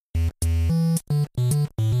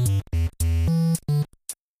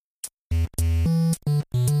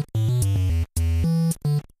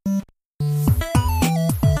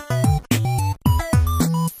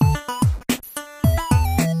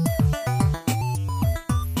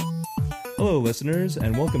Hello, listeners,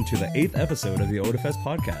 and welcome to the 8th episode of the Odafest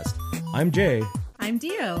podcast. I'm Jay. I'm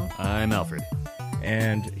Dio. I'm Alfred.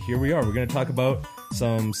 And here we are. We're going to talk about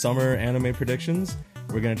some summer anime predictions.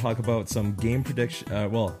 We're going to talk about some game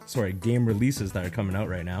game releases that are coming out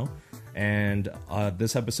right now. And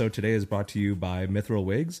this episode today is brought to you by Mithril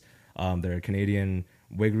Wigs. They're a Canadian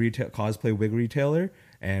cosplay wig retailer,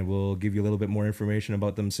 and we'll give you a little bit more information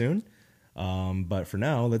about them soon. But for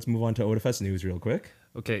now, let's move on to Odafest news real quick.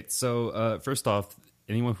 Okay, so first off,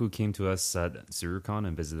 anyone who came to us at Tsurucon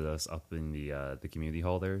and visited us up in the community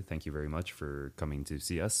hall there, thank you very much for coming to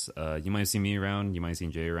see us. You might have seen me around, you might have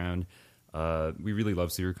seen Jay around. We really love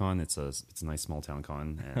Tsurucon. It's a nice small town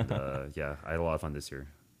con, and yeah, I had a lot of fun this year.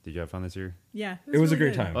 Did you have fun this year? Yeah, It was really a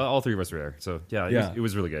great good. time. All three of us were there, so yeah, it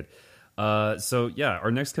was really good. So yeah,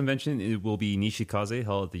 our next convention it will be Nishikaze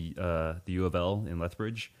held at the U of L in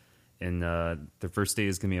Lethbridge. And their first day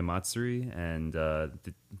is going to be a Matsuri, and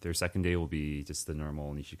their second day will be just the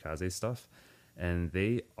normal Nishikaze stuff. And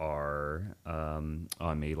they are on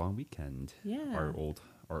May Long Weekend. Yeah. Our old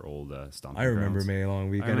stomping I remember grounds. May Long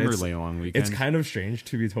Weekend. I remember May Long Weekend. It's kind of strange,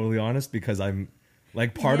 to be totally honest, because I'm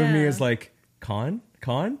like, part of me Yeah. is like, con?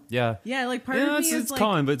 Yeah. Yeah, like part of me it's is like,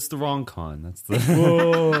 con, but it's the wrong con. That's the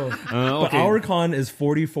Whoa. But okay. our con is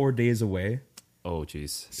 44 days away. Oh,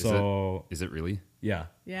 jeez. So, Is it really? yeah.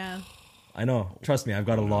 yeah. I know. Trust me, I've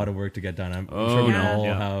got a lot of work to get done. I'm Oh, sure we no. all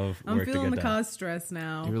Yeah. have I'm work to feeling get the done. cause stress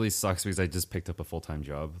now. It really sucks because I just picked up a full-time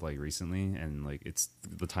job like recently, and like it's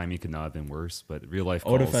the timing could not have been worse. But real life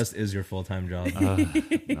calls. Odafest is your full-time job.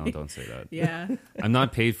 No, don't say that. Yeah, I'm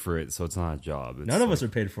not paid for it, so it's not a job. It's None of like- us are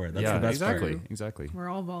paid for it. That's yeah, the best exactly, part. exactly. we're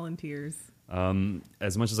all volunteers.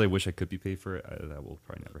 As much as I wish I could be paid for it, that will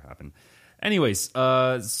probably never happen. Anyways,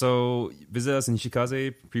 so visit us in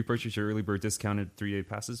Nishikaze. Pre-purchase your early bird discounted 3-day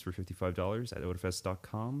passes for $55 at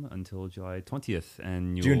odafest.com until July 20th.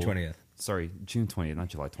 And you'll, June 20th. Sorry, June 20th, not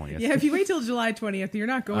July 20th. Yeah, if you wait till July 20th, you're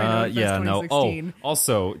not going to Fest Yeah, no. 2016. Oh,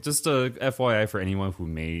 also, just a FYI for anyone who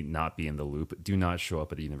may not be in the loop, do not show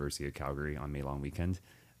up at the University of Calgary on May Long Weekend.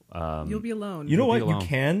 You'll be alone. You know You'll be what? You alone.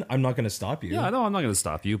 can. I'm not going to stop you. Yeah, no, I'm not going to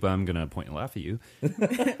stop you, but I'm going to point and laugh at you.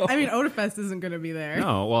 I mean, Odafest isn't going to be there.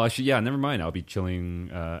 No, well, actually, yeah, never mind. I'll be chilling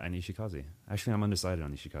at Nishikaze. Actually, I'm undecided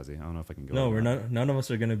on Nishikaze. I don't know if I can go. No, or we're not. not. None of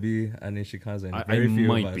us are going to be at Nishikaze. I Very few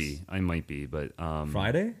might of us. be. I might be, but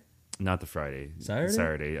Friday? not the Friday. Saturday?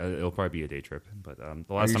 Saturday. It'll probably be a day trip. But the Are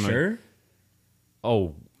last you time. sure?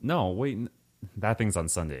 Oh no! Wait, that thing's on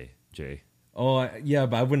Sunday, Jay. Oh, yeah,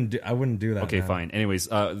 but I wouldn't do that. Okay, man. fine. Anyways,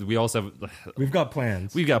 we also have. We've got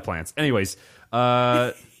plans. We've got plans. Anyways,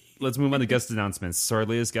 let's move on to guest announcements. So our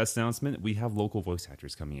latest guest announcement, we have local voice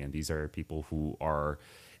actors coming in. These are people who are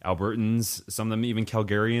Albertans, some of them even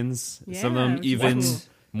Calgarians, some of Yeah, them which is even cool.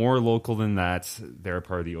 more local than that. They're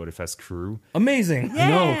part of the Odafest crew. Amazing. Yeah.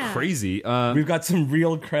 No, crazy. We've got some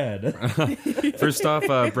real cred. First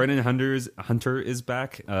off, Brennan Hunter is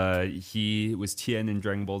back. He was Tien in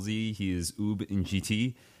Dragon Ball Z. He is Oob in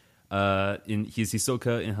GT. He's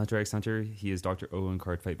Hisoka in Hunter x Hunter. He is Dr. O in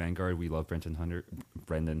Cardfight Vanguard. We love Brendan Hunter.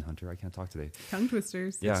 I can't talk today. Tongue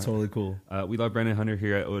twisters. Yeah, It's totally cool. we love Brendan Hunter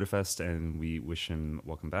here at Odafest, and we wish him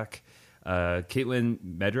welcome back. Caitlin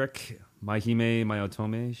Medrick, Maihime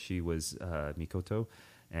Mayotome. She was Mikoto,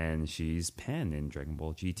 and she's Pan in Dragon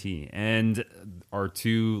Ball GT. And our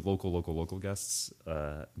two local guests,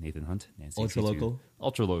 Nathan Hunt, Nancy Ultra C2. local?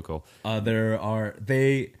 Ultra local.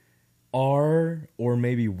 They are, or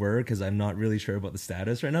maybe were, because I'm not really sure about the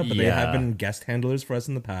status right now, but they Yeah. have been guest handlers for us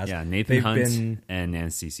in the past. Yeah, Nathan They've Hunt been, and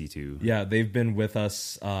Nancy C2. yeah, they've been with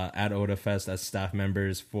us at Odafest as staff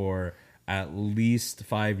members for at least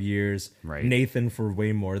 5 years. Right. Nathan for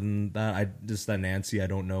way more than that. Nancy, I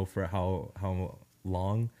don't know for how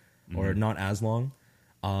long, or not as long.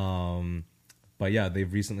 But yeah,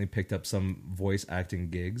 they've recently picked up some voice acting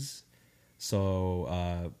gigs.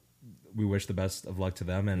 So we wish the best of luck to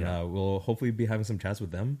them, and Yeah. we'll hopefully be having some chats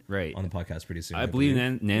with them Right. on the podcast pretty soon. I believe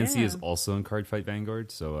Nancy Yeah. is also in Cardfight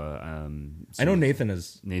Vanguard. So, I know Nathan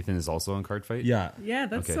is. Nathan is also on Cardfight. Yeah. Yeah,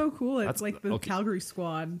 that's Okay. so cool. It's That's- like the okay. Calgary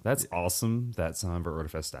squad. That's awesome that some of our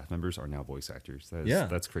Odafest staff members are now voice actors. Yeah.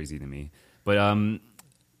 That's crazy to me. But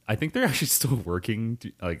I think they're actually still working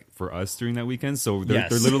for us during that weekend. So they're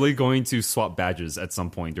literally going to swap badges at some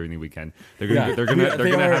point during the weekend. They're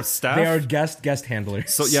gonna have staff. They are guest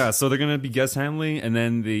handlers. So they're gonna be guest handling, and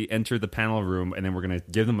then they enter the panel room, and then we're gonna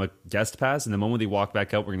give them a guest pass. And the moment they walk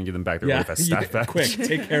back out, we're gonna give them back their Odafest staff badge. Quick,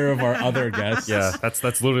 take care of our other guests. Yeah, that's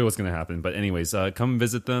literally what's going to happen. But anyways, come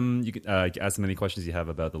visit them. You can ask them any questions you have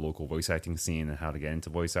about the local voice acting scene and how to get into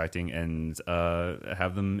voice acting, and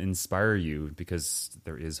have them inspire you, because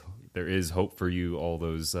there is is hope for you, all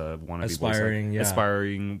those wannabe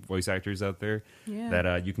aspiring voice actors out there. Yeah.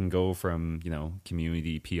 That you can go from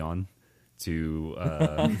community peon to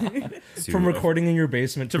from recording in your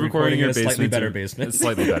basement to recording in a slightly better basement. A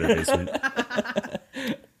slightly better basement.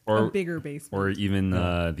 Or a bigger basement. Or even the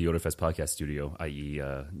Otafest podcast studio, i.e.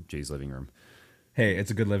 Jay's living room. Hey,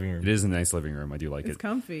 it's a good living room. It is a nice living room. I do like it. It's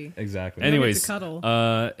comfy. Exactly. Anyways, to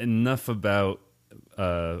cuddle. Enough about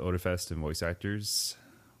Otafest and voice actors.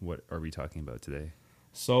 What are we talking about today?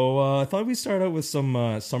 So I thought we'd start out with some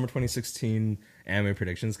summer 2016 anime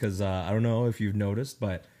predictions, because I don't know if you've noticed,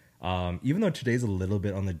 but even though today's a little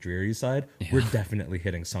bit on the dreary side, we're definitely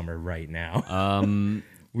hitting summer right now.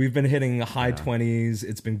 We've been hitting high 20s.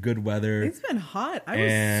 It's been good weather. It's been hot. I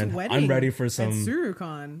And was sweating. I'm ready for some at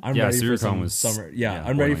Surucon. I'm ready for Surukan some was summer.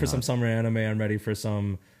 I'm ready for some hot. summer anime. I'm ready for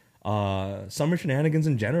some summer shenanigans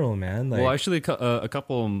in general, man. Like, Well, actually, a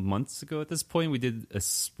couple months ago at this point, we did a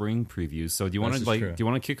spring preview. So do you want This to is true. do you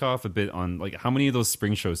want to kick off a bit on how many of those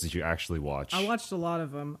spring shows did you actually watch? I watched a lot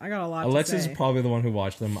of them. I got a lot Alexis to is say. probably the one who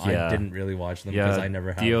watched them. Yeah. I didn't really watch them because I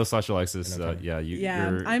never have. Dio/Alexis. enough time.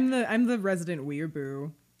 Yeah, I'm the resident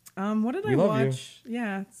weeaboo. What did I love you. watch?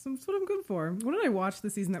 Yeah, that's what I'm good for. What did I watch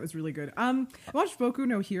this season that was really good? I watched Boku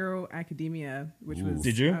no Hero Academia, which was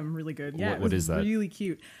Did you? really good. Yeah, What it was is that? really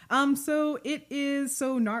cute. So it is I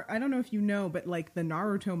don't know if you know, but like the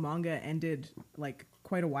Naruto manga ended like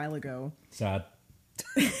quite a while ago. Sad.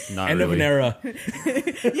 Not End really. of an era.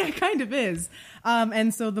 Yeah, it kind of is.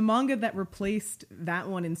 And so the manga that replaced that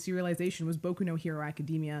one in serialization was Boku no Hero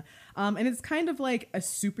Academia. And it's kind of like a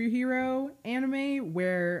superhero anime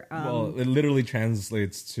where Well, it literally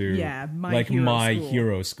translates to My Hero My School.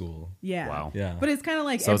 Hero School. yeah. Wow. Yeah. But it's kind of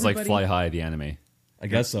like So it's like everybody- Fly High, the anime. I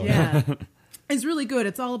guess so. Yeah. It's really good.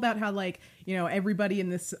 It's all about how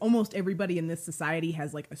almost everybody in this society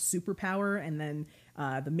has like a superpower, and then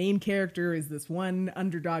the main character is this one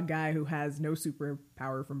underdog guy who has no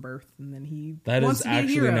superpower from birth, and then he That wants is to be a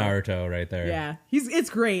actually hero. Naruto right there. Yeah, it's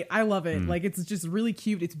great. I love it. Like it's just really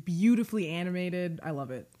cute. It's beautifully animated. I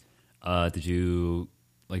love it. Did you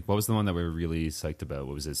what was the one that we were really psyched about?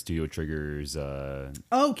 What was it? Studio Trigger's Oh,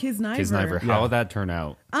 Kisniver. Kisniver. How did that turn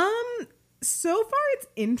out? So far, it's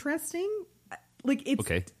interesting. Like it's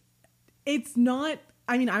Okay. It's not.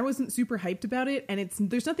 I mean, I wasn't super hyped about it, and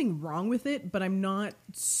there's nothing wrong with it, but I'm not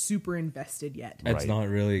super invested yet. It's Right. not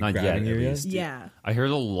really Not grabbing yet, you at yet. least. Yeah. I heard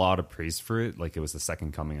a lot of praise for it. Like it was the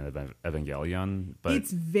second coming of Evangelion. But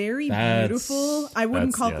It's very That's- beautiful. I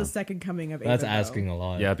wouldn't that's- call it yeah. the second coming of That's Ava, though. asking a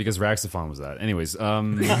lot. yeah, because Raxophon was that. Anyways,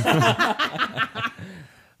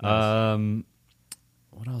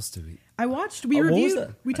 what else do we? I watched. what was reviewed. that?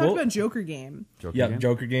 We talked What- about Joker Game. Joker Yeah, game?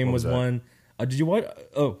 Joker Game What was that? one. Did you watch?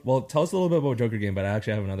 Oh, well, tell us a little bit about Joker Game, but I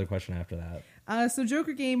actually have another question after that. So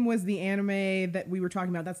Joker Game was the anime that we were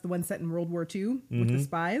talking about. That's the one set in World War II with the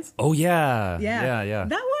spies. Oh yeah, Yeah. yeah.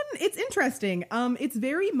 That one, it's interesting. It's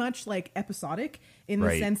very much like episodic in the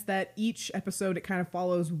Right. sense that each episode it kind of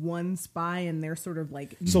follows one spy and their sort of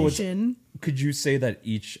like So it's- mission. Could you say that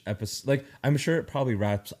each episode, like, I'm sure it probably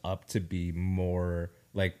wraps up to be more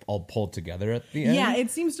like all pulled together at the end? Yeah, it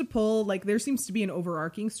seems to pull like there seems to be an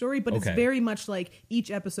overarching story, but it's Okay. very much like each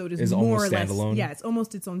episode is Is more almost or less. standalone? Yeah, it's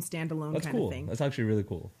almost its own standalone That's kind cool. of thing. That's actually really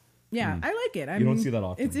cool. Yeah, I like it. I You don't mean, see that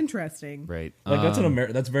often. It's interesting. Right. Like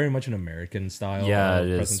that's very much an American style. Yeah, of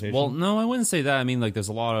it is. presentation. Well, no, I wouldn't say that. I mean, like, there's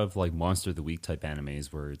a lot of like Monster of the Week type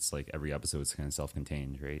animes where it's like every episode is kind of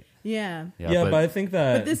self-contained, right? Yeah. yeah, but I think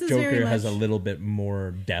that But this is very Joker has a much- little bit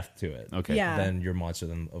more depth to it. Okay. Yeah. Than your Monster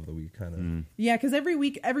of the Week kind of. Yeah, because every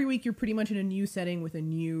week you're pretty much in a new setting with a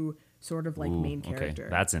new sort of like Ooh, main character. Okay,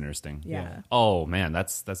 that's interesting. Yeah. Oh man,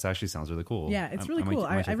 that's actually sounds really cool. Yeah, it's really might- cool.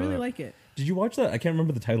 I check that really out. like it. Did you watch that? I can't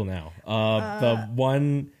remember the title now. The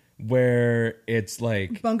one where it's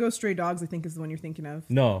like Bungo Stray Dogs, I think, is the one you're thinking of.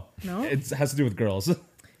 no, No? it has to do with girls.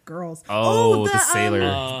 Girls. Oh, the sailor,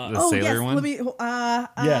 oh, sailor yes, one. Let me.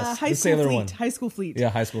 Yes, High the School sailor Fleet. one. High School Fleet. Yeah,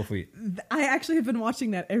 High School Fleet. I actually have been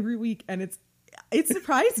watching that every week, and it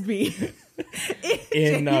surprised me.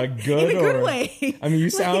 In a good in a good or- way. I mean, you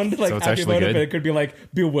sound like So it's happy actually about it, good? but it could be like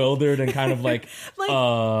bewildered and kind of like, Like,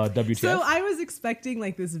 WTF. So I was expecting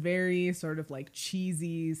like this very sort of like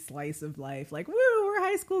cheesy slice of life, like woo, we're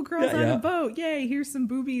high school girls Yeah, on yeah. a boat, yay, here's some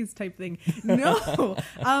boobies type thing. No,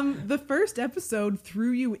 the first episode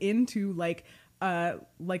threw you into like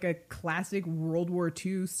a classic World War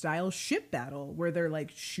II style ship battle where they're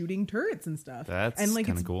like shooting turrets and stuff. That's and like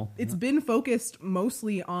kinda it's cool. It's been focused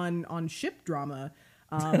mostly on ship drama.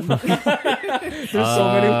 There's so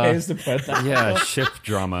many ways to put that. Yeah, ship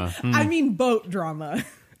drama. I mean boat drama.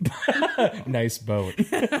 Nice boat.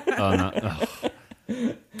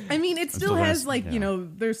 I mean, it still has like yeah. you know,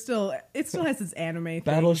 it still has its anime things.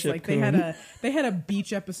 Battleship Like they had a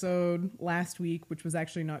beach episode last week, which was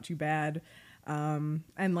actually not too bad. And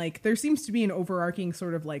like there seems to be an overarching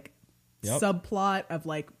sort of like subplot of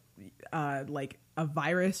like a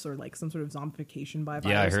virus or like some sort of zombification by a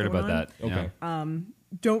virus. Yeah, I heard going about on. that. Okay. Yeah.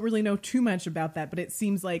 Don't really know too much about that, but it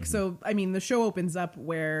seems like so. I mean, the show opens up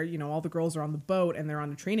where you know all the girls are on the boat and they're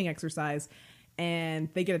on a training exercise, and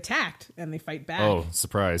they get attacked and they fight back. Oh,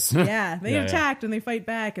 surprise. Yeah, they Yeah, get attacked and they fight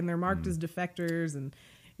back, and they're marked as defectors, and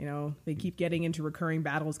you know they keep getting into recurring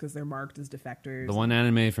battles because they're marked as defectors. The one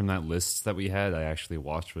anime from that list that we had, I actually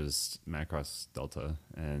watched was Macross Delta.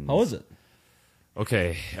 And How was it?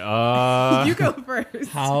 Okay. You go first.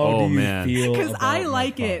 How do you man. feel? Because I about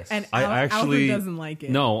like it, Macross? and I actually Alfred doesn't like it.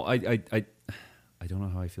 No, I don't know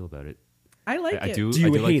how I feel about it. I like it. I do. Do you I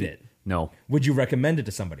do hate like it? No, Would you recommend it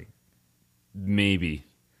to somebody? maybe.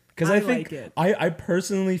 Because I I think like it. I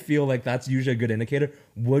personally feel like that's usually a good indicator.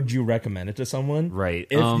 Would you recommend it to someone? Right.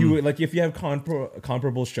 If if you have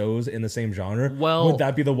comparable shows in the same genre, Well- would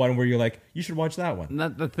that be the one where you're like, you should watch that one?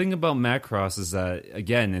 The thing about Macross is that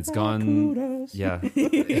again, it's gone. Kudos. Yeah,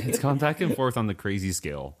 it's gone back and forth on the crazy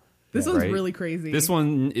scale. This one's right? really crazy. This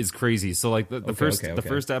one is crazy. So like the first okay. the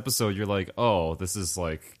first episode, you're like, oh, this is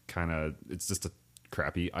like kind of it's just a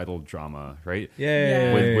crappy idol drama, right?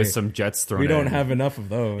 Yeah. With some jets thrown. We don't in. have enough of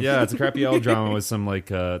those. Yeah, it's a crappy idol drama with some like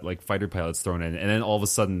fighter pilots thrown in, and then all of a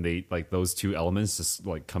sudden they like those two elements just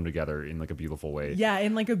like come together in like a beautiful way. Yeah,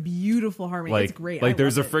 in like a beautiful harmony. Like It's great. Like I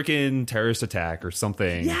there's a love it. freaking terrorist attack or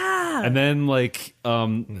something. Yeah. and then like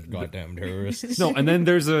Goddamn terrorists. no, and then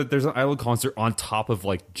there's an idol concert on top of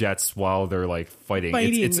like jets while they're like fighting.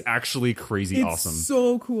 It's actually crazy It's awesome.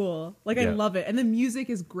 so cool. Like I Yeah. love it, and the music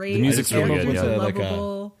is great. The music's and really the good, characters yeah. are Like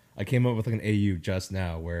lovable. I came up with like an AU just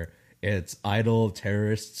now where it's idol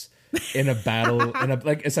terrorists in a battle in a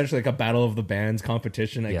like essentially like a battle of the bands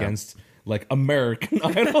competition against like American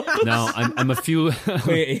Idol. Now I'm a few.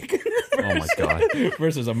 Wait, Oh my god.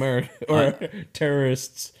 versus American or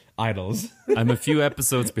terrorists idols. I'm a few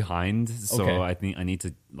episodes behind, so Okay. I think I need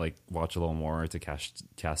to like watch a little more to cast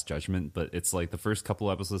judgment. But it's like the first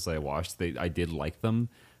couple episodes I watched, I did like them,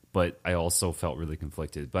 but I also felt really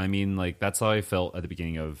conflicted. But I mean, like that's how I felt at the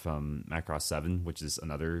beginning of Macross 7, which is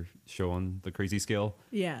another show on the crazy scale.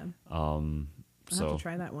 Yeah, I'll have So to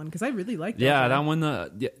try that one because I really like it. yeah, that one.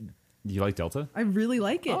 Yeah, you like Delta? I really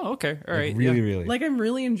like it. Oh, okay, all right, Really, yeah. really. Like I'm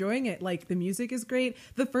really enjoying it. Like the music is great.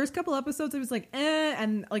 The first couple episodes I was like,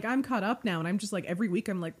 and like I'm caught up now, and I'm just like every week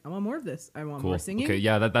I'm like I want more of this. I want Cool. more singing. Okay,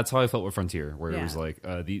 yeah, that's how I felt with Frontier, where it Yeah. was like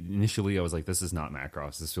initially I was like, this is not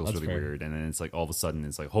Macross. This feels That's really fair. weird, and then it's like all of a sudden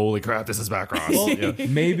it's like, holy crap, this is Macross. yeah.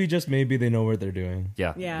 Maybe just maybe they know what they're doing.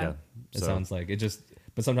 Yeah, Yeah. It So- sounds like it just,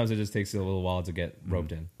 but sometimes it just takes you a little while to get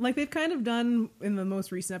roped in. Like they've kind of done in the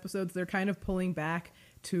most recent episodes, they're kind of pulling back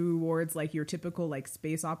towards like your typical like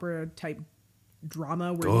space opera type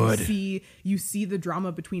drama where you see the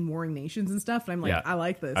drama between warring nations and stuff. And I'm like, Yeah. I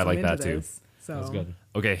like this. I I'm like into that too. this. So That's good.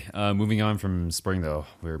 Okay, moving on from spring though,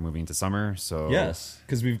 we're moving to summer. So Yes,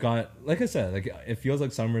 because we've got, like I said, like it feels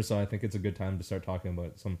like summer, so I think it's a good time to start talking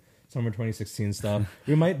about some summer 2016 stuff.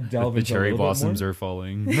 We might delve the into cherry a little blossoms bit more. are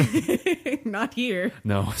falling. not here.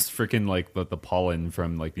 No, it's freaking like the pollen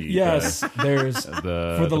from like the Yes, there's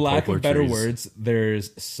the for the lack poplar of better trees. words,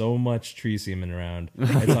 there's so much tree semen around.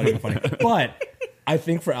 It's not even funny. But I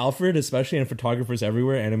think for Alfred, especially, and photographers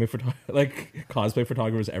everywhere, like cosplay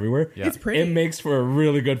photographers everywhere, Yeah. It's pretty. it makes for a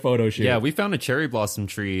really good photo shoot. Yeah, we found a cherry blossom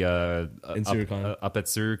tree Suricon. up at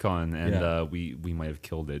Suricon, and Yeah. we might have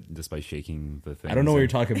killed it just by shaking the thing. I don't know what you're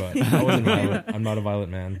talking about. I wasn't violent. I'm not a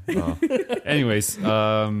violent man. Anyways,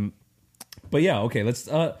 But yeah, okay. Let's.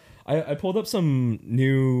 I pulled up some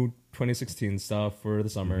new 2016 stuff for the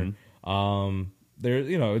summer. There,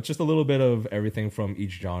 it's just a little bit of everything from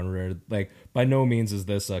each genre. Like, by no means is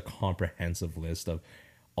this a comprehensive list of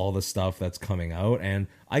all the stuff that's coming out, and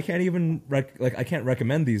I can't even I can't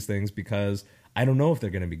recommend these things because I don't know if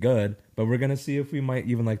they're going to be good. But we're going to see if we might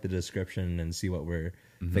even like the description and see what we're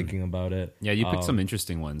thinking about it. yeah, you picked some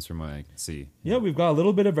interesting ones from what I can see. Yeah, we've got a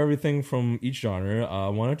little bit of everything from each genre. I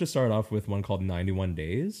wanted to start off with one called 91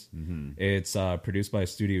 Days. It's produced by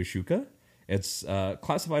Studio Shuka. It's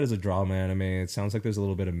classified as a drama anime. It sounds like there's a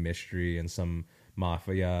little bit of mystery and some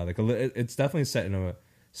mafia. It's definitely set in a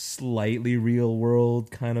slightly real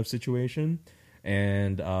world kind of situation.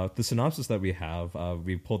 And the synopsis that we have,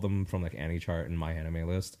 we pulled them from like AniChart and My Anime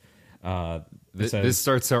List. This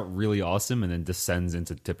starts out really awesome and then descends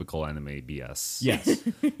into typical anime BS. Yes.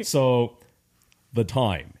 So the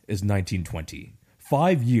time is 1920,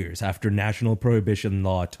 5 years after national prohibition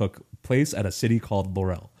law took place at a city called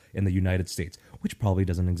Laurel in the United States. which probably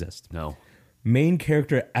doesn't exist. No. Main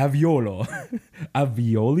character Aviolo,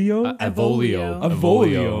 Aviolio,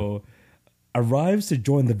 Avolio. arrives to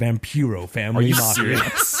join the Vampiro family mafia.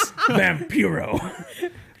 Vampiro.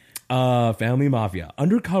 Family mafia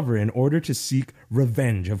undercover in order to seek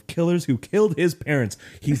revenge of killers who killed his parents.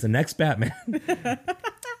 He's the next Batman.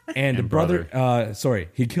 and brother.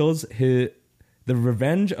 He kills the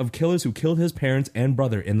revenge of killers who killed his parents and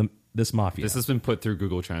brother in this mafia. This has been put through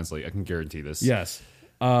Google Translate. I can guarantee this. Yes.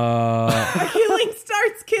 Killing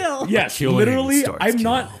starts kill. Yes, Killing literally. starts I'm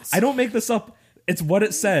not. kills. I don't make this up. It's what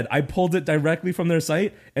it said. I pulled it directly from their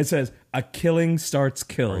site. It says a killing starts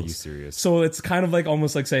kills. Are you serious? So it's kind of like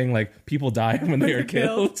almost like saying like people die when they are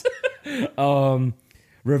killed.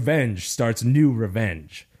 Revenge starts new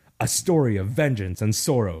revenge. A story of vengeance and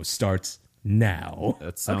sorrow starts now.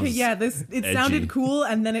 That sounds Okay, yeah, it edgy. sounded cool,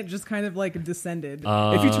 and then it just kind of like descended.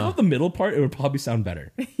 If you took out the middle part, it would probably sound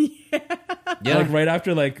better. Yeah. Like right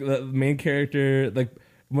after like the main character, like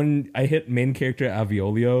when I hit main character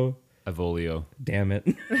Aviolio. Avolio. Damn it.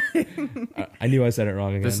 I knew I said it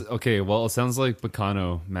wrong again. Okay, well, it sounds like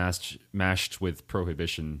Bacano mashed with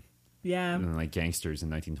Prohibition Yeah, and like gangsters in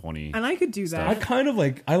 1920. and I could do I that. kind of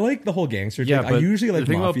like, I like the whole gangster Yeah, thing. but I usually like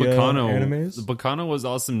the thing mafia about Bacano, animes. Bacano was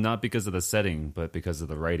awesome not because of the setting, but because of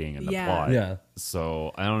the writing and the Yeah. plot. Yeah.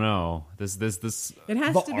 So I don't know. This. It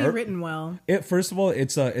has The to be art- written well. First of all,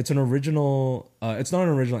 it's an original. It's not an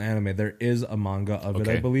original anime. There is a manga of it,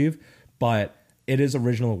 I Okay. believe, but it is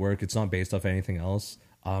original work. It's not based off anything else.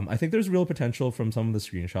 I think there's real potential from some of the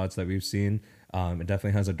screenshots that we've seen. It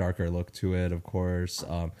definitely has a darker look to it, of course.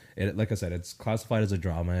 Like I said, it's classified as a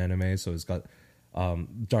drama anime, so it's got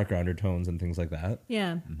darker undertones and things like that.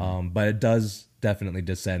 Yeah, But it does definitely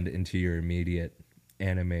descend into your immediate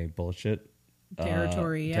anime bullshit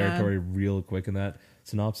Territory, yeah. territory real quick in that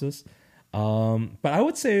synopsis. But I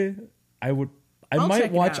would say I I'll might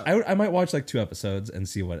check it watch. out. I might watch like 2 episodes and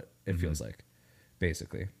see what it feels like.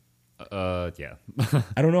 Basically, Yeah.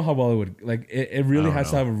 I don't know how well it would like. It really don't has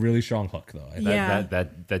to know. have a really strong hook, though. Yeah.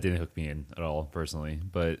 That didn't hook me in at all personally.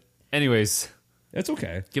 But anyways, It's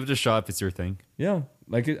okay. give it a shot if it's your thing. Yeah,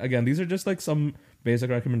 like again, these are just like some basic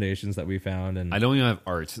recommendations that we found, and I don't even have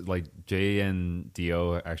art. Like Jay and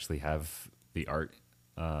Dio actually have the art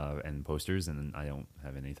and posters, and I don't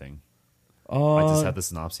have anything. I just have the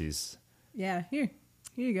synopses. yeah.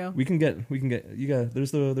 Here you go. we can get you got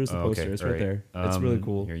there's the poster. Okay, It's all right there. It's really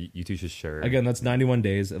cool. Here, you two should share it. Again, that's 91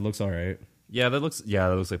 days. It looks all right. Yeah, that looks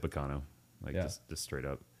like Bacano. Like Yeah. just straight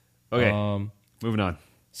up. Okay, moving on.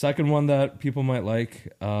 Second one that people might like,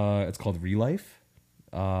 it's called Relife.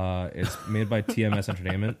 It's made by TMS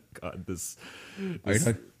Entertainment. God, this Are you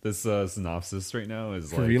talking- synopsis right now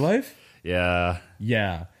is For like Relife? Yeah.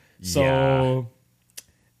 Yeah. So Yeah.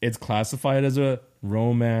 it's classified as a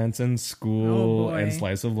romance and Oh, school boy. and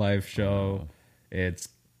slice of life show. It's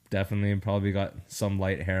definitely probably got some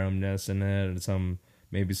light haremness in it and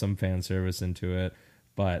maybe some fan service into it.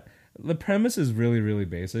 But the premise is really, really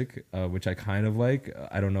basic, which I kind of like.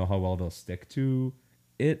 I don't know how well they'll stick to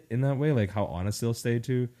it in that way, like how honest they'll stay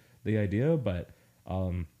to the idea, but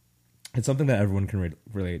it's something that everyone can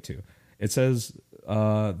relate to. It says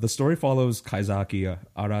the story follows Kaizaki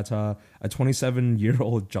Arata, a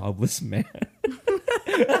 27-year-old jobless man.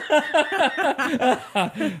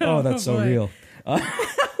 Oh, that's so boy. real.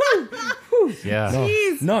 Yeah. No,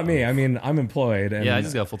 Jeez. not me. I mean, I'm employed. And, Yeah, I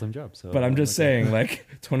just got a full-time job. So but I'm just saying, like,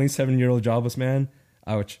 27-year-old jobless man,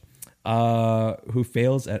 ouch, who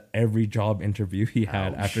fails at every job interview he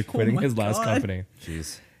had after quitting my his last God. company.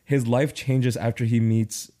 Jeez. His life changes after he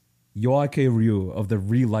meets Yoake Ryu of the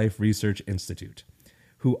Re-Life Research Institute,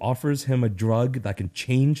 who offers him a drug that can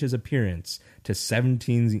change his appearance to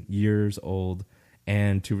 17 years old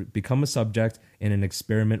and to become a subject in an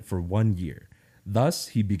experiment for 1 year. Thus,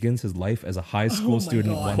 he begins his life as a high school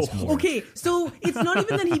student once more. Okay, so it's not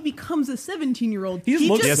even that he becomes a 17-year-old. He He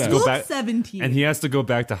looks just that. looks back- 17. And he has to go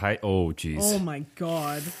back to high. Oh, jeez. Oh my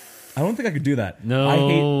god. I don't think I could do that.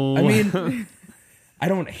 No. I mean, I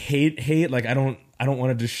don't hate. Like, I don't want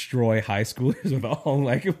to destroy high schoolers with all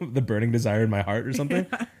like the burning desire in my heart or something.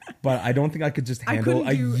 But I don't think I could just handle a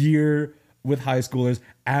couldn't do- year with high schoolers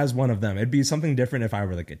as one of them. It'd be something different if I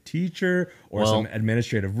were like a teacher or Well- some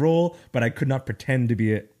administrative role, but I could not pretend to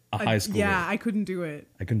be a high schooler. Yeah, I couldn't do it.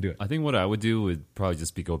 I couldn't do it. I think what I would do would probably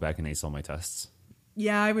just be go back and ace all my tests.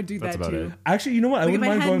 Yeah, I would do That's that about too. it. Actually, you know what? I Like, wouldn't if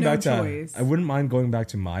I mind had going no back choice. to. I wouldn't mind going back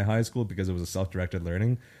to my high school because it was a self-directed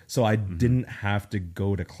learning, so I didn't have to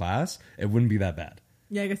go to class. It wouldn't be that bad.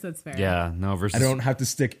 Yeah, I guess that's fair. Yeah, no, versus I don't have to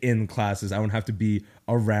stick in classes. I don't have to be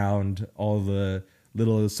around all the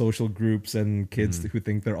little social groups and kids who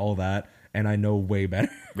think they're all that. and I know way better.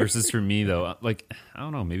 Versus for me though, like I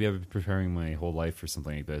don't know, maybe I've been preparing my whole life for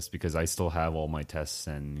something like this because I still have all my tests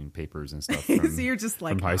and papers and stuff from, So you're just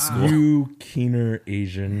like, from high school. You keener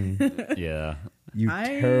Asian. Yeah. You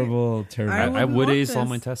terrible. I would love ace all this.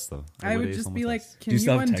 my tests though. I would ace just all be my like, tests. Do can you you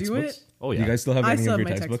still have undo textbooks? it? Oh yeah. Do you guys still have I any still of have your my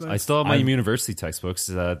textbooks? textbooks. I still have my I've- university textbooks.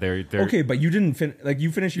 They're Okay, but you didn't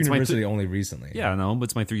you finished my university only recently. Yeah, no, but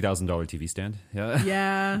it's my $3,000 TV stand. Yeah.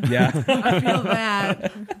 Yeah, Yeah. I feel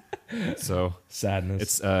that. So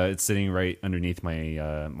Sadness. it's sitting right underneath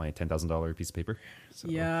my my $10,000 piece of paper. So,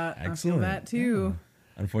 Yeah, I feel Excellent. that too.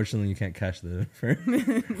 Unfortunately, you can't cash the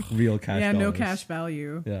real cash. Yeah, no dollars. cash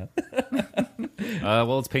value. Yeah.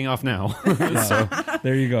 well, it's paying off now. So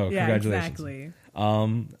there you go. Yeah, Congratulations. exactly.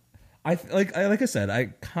 Like I said, I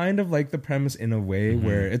kind of like the premise in a way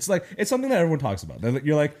where it's something that everyone talks about.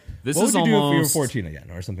 You're like, This what is would you do if you were almost- 14 again,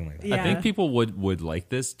 or something like that? Yeah. I think people would like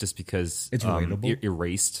this just because It's relatable.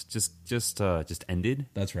 Erased just ended.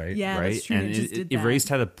 That's right. Yeah, right, that's true. and It just did that. Erased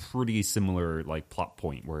had a pretty similar like plot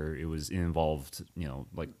point where it involved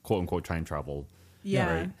like quote unquote time travel.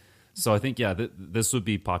 Yeah. Right. So I think this would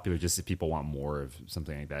be popular just if people want more of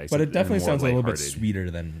something like that. But it and definitely more sounds a little bit lighthearted. sweeter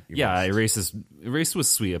than Yeah, Erased. Erased was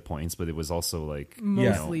sweet at points, but it was also like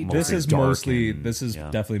Mostly This dark. is dark mostly and- this is yeah.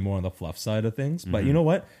 definitely more on the fluff side of things. But you know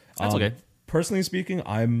what? That's okay. Personally speaking,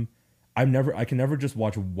 I can never just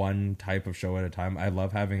watch one type of show at a time. I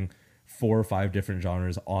love having 4 or 5 different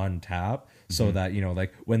genres on tap so that,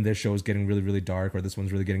 like when this show is getting really, really dark or this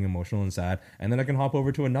one's really getting emotional and sad, and then I can hop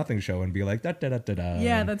over to a nothing show and be like, da da da da da.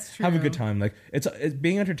 Yeah, and that's Have a true. good time. Like it's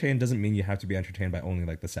being entertained doesn't mean you have to be entertained by only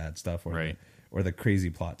like the sad stuff or Right. or the crazy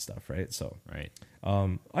plot stuff, right? So right.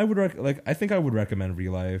 I would I think I would recommend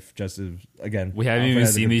Real Life just as, again, We haven't Alfred even has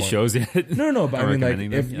a seen good these point. shows yet. No, but I mean, like,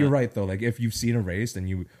 recommending if them, you're yeah. right though, like if you've seen Erased and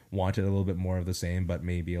you wanted a little bit more of the same, but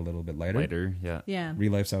maybe a little bit lighter, Later, yeah. Yeah.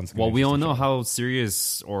 Real Life sounds. Well, we don't know how. how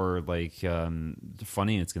serious or like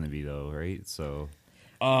funny it's going to be, though, right? So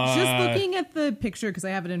Just looking at the picture, because I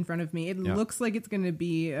have it in front of me, it Yeah. looks like it's going to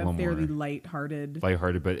be a One fairly more. lighthearted.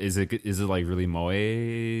 lighthearted, but is it like really moe?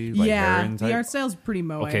 Like Yeah, Heron the type? art style's pretty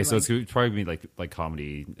moe. Okay, so like- it's probably be like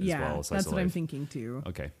comedy as yeah, well. Slice that's of what I'm life. thinking too.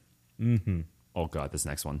 Okay. Mm-hmm. Oh god, this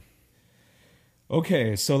next one.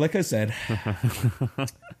 Okay, so like I said,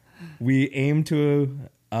 we aim to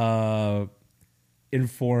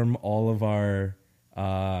inform all of our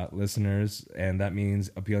listeners, and that means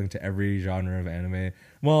appealing to every genre of anime.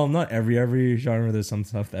 Well, not every genre. There's some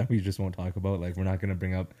stuff that we just won't talk about. Like we're not going to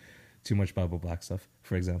bring up too much Bible Black stuff,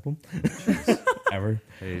 for example, ever.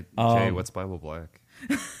 Hey, Jay, what's Bible Black?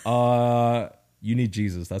 You need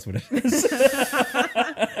Jesus. That's what it is.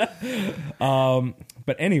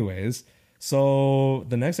 But anyways, so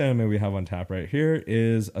the next anime we have on tap right here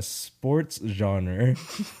is a sports genre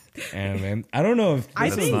anime. I don't know if I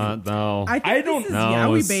this That's think- not no. I think I don't this is know,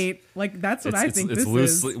 yaoi it's- bait. Like that's what I think it's this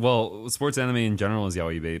loosely is. well, sports anime in general is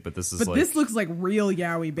yaoi bait, but this is But like this looks like real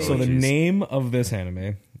yaoi bait. so the jeez. name of this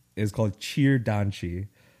anime is called Cheer Danchi.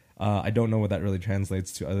 I don't know what that really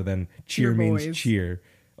translates to other than cheer Cheer means boys. cheer.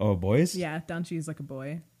 Oh, boys? yeah, Danchi is like a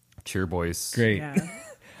boy. Cheer Boys. Great. Yeah.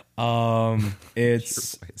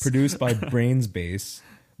 It's Cheer Boys. produced by Brains Base,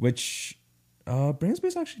 which Brains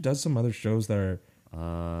Base actually does some other shows that are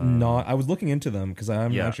not. I was looking into them because I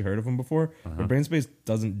haven't Yeah. actually heard of them before. But Brains Base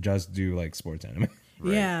doesn't just do like sports anime.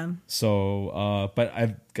 Right. Yeah. So, but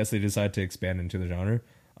I guess they decided to expand into the genre.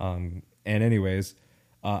 And anyways,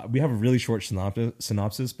 we have a really short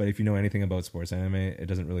synopsis, but if you know anything about sports anime, it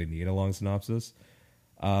doesn't really need a long synopsis.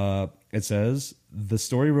 It says, the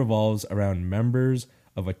story revolves around members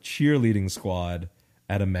of a cheerleading squad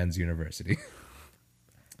at a men's university.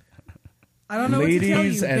 I don't know what to tell you.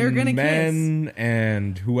 Ladies They're and gonna kiss. men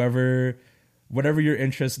and whatever your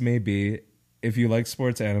interest may be, if you like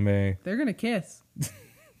sports anime, They're gonna kiss.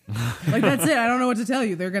 Like that's it. I don't know what to tell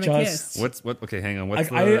you. They're gonna Just- kiss. What? Okay, hang on.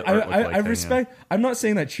 What's I the art look like? I Hang on. respect. I'm not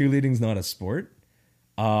saying that cheerleading's not a sport.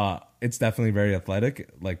 It's definitely very athletic.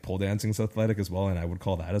 Like pole dancing's athletic as well, and I would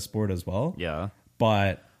call that a sport as well. Yeah.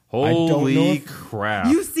 But I don't know. Holy If, crap!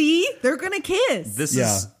 You see, they're gonna kiss. This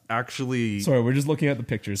Yeah. is actually. sorry, we're just looking at the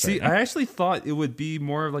pictures. See, right now. I actually thought it would be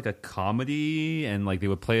more of like a comedy, and like they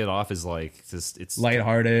would play it off as like just it's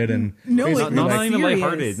Lighthearted and No, basically like, not like even serious.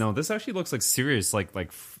 lighthearted. No, this actually looks like serious,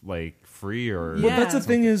 like free or Yeah. But that's the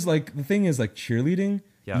thing is like cheerleading.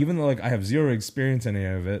 Yeah. Even though like I have zero experience in any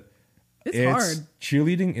of it, It's hard.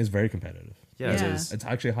 Cheerleading is very competitive. yeah, it Yeah. is. It's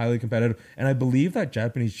actually highly competitive, and I believe that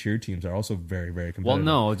Japanese cheer teams are also very, very competitive.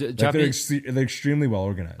 no, Like, Japanese. they're extremely well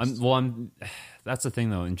organized. That's the thing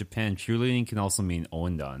though. In Japan, cheerleading can also mean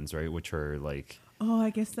ondans, right? Which are like Oh,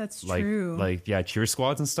 I guess that's like true. cheer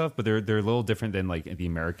squads and stuff, but they're a little different than like the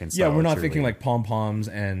American style. Yeah, we're not thinking like pom poms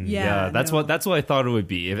and that's what I thought it would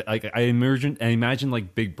be. If, like I imagine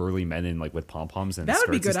like big burly men in like with pom poms and that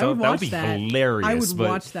would be skirts good. and stuff. I would watch that would be that. hilarious. I would but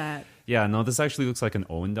watch that. Yeah, no, this actually looks like an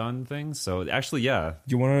Owendan thing. So actually, yeah,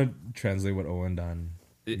 Do you want to translate what Owendan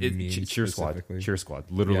means cheer squad, specifically? cheer squad.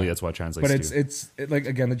 Literally, Yeah. that's what it translates. But to. it's like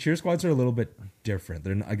again the cheer squads are a little bit different.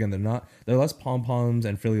 They're less pom poms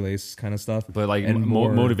and frilly lace kind of stuff. But like and more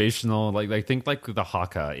motivational, like think like the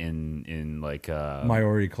haka in like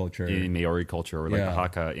Maori culture. in Maori culture, or like Yeah. the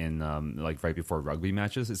haka in like right before rugby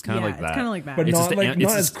matches. It's kind of like that. It's kind of like that. but It's not just- like it's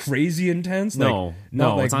not just- as crazy intense. No, like, no,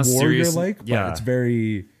 not like it's not warrior serious. like. But Yeah. it's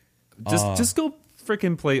very. Just go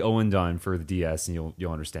freaking play Owendan for the DS, and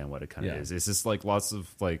you'll understand what it kind of Yeah. is. It's just like lots of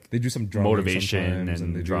like They do some drumming motivation sometimes,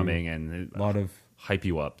 and they and do drumming and a lot of hype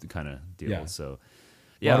you up kind of deal. Yeah. So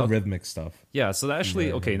a lot of okay. rhythmic stuff. Yeah, so that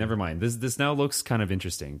actually okay, never mind. This now looks kind of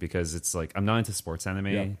interesting because it's like I'm not into sports anime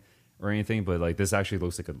Yeah. or anything, but like this actually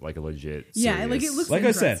looks like a legit. Yeah, like, serious- it looks Like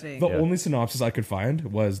I said, interesting. the Yeah. only synopsis I could find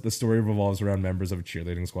was the story revolves around members of a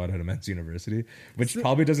cheerleading squad at a men's university, which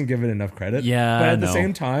probably doesn't give it enough credit. Yeah, but at the no.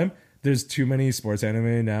 same time, there's too many sports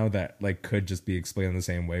anime now that like could just be explained the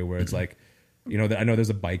same way. Where it's like, you know, I know there's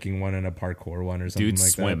a biking one and a parkour one or something Dudes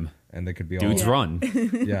like swim. that, and they could be dudes all run,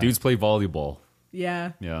 yeah. dudes play volleyball.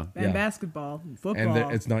 Yeah. Yeah. And Yeah. basketball, and football.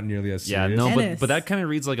 and it's not nearly as Yeah, serious. no, Tennis. but that kind of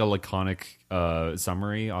reads like a laconic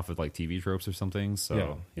summary off of like TV tropes or something.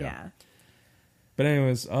 So yeah. But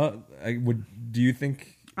anyways, do you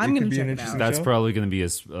think I'm it gonna could be check an it interesting out. That's show? probably going to be a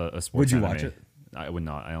sports. Would you anime. watch it? I would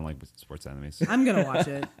not. I don't like sports animes. I'm gonna watch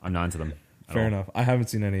it. I'm not into them. at Fair all. enough. I haven't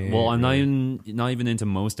seen any. Well, I'm really. not even into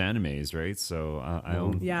most animes, right? So I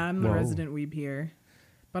don't. Yeah, I'm the Whoa. resident weeb here.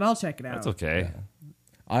 But I'll check it out. That's okay.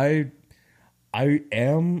 I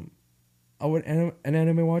am an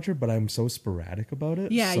anime watcher, but I'm so sporadic about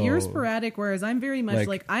it. Yeah, so, you're sporadic, whereas I'm very much Like-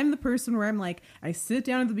 like I'm the person where I'm like, I sit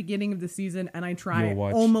down at the beginning of the season and I try You'll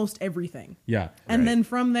watch- almost everything. Yeah. And Right. then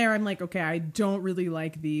from there, I'm like, okay, I don't really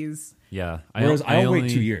like these. Yeah. Whereas I'll wait only-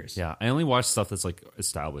 2 years. Yeah, I only watch stuff that's like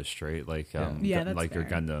established, right? Like Yeah, that's like your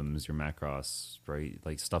fair. Gundams, your Macross, right?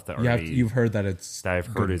 Like stuff that You've heard that it's that I've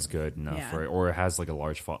heard good. is good enough, Yeah. right? Or it has like a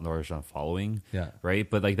large enough following, Yeah. right?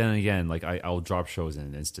 But like then again, like I'll drop shows in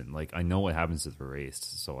an instant. Like I know what happens if they're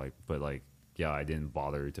erased, so like, but like yeah, I didn't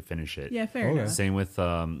bother to finish it. Yeah, fair Okay. enough. Same with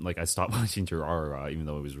like I stopped watching Durarara even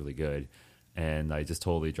though it was really good, and I just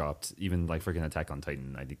totally dropped even like freaking Attack on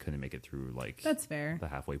Titan. Couldn't make it through like That's fair. the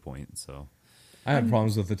halfway point. So, I have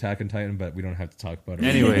problems with Attack on Titan, but we don't have to talk about it.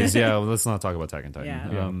 anyways, yeah, well, let's not talk about Attack on Titan.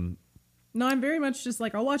 Yeah. No, I'm very much just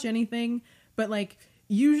like I'll watch anything, but like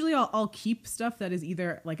usually I'll keep stuff that is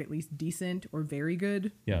either like at least decent or very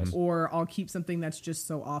good, Yes. or I'll keep something that's just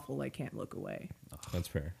so awful I can't look away. That's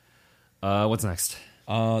fair. What's next?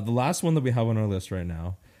 The last one that we have on our list right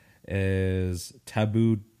now is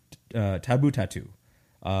Taboo Tattoo.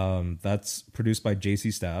 That's produced by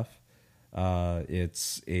JC Staff.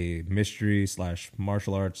 It's a mystery /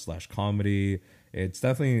 martial arts / comedy. It's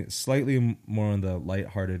definitely slightly more on the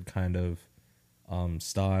lighthearted kind of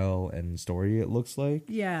style and story, it looks like.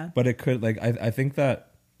 Yeah. But it could, like, I think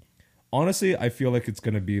that, honestly, I feel like it's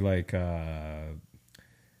going to be like,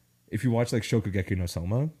 if you watch like Shokugeki no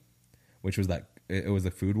Soma, which was it was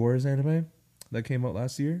the Food Wars anime that came out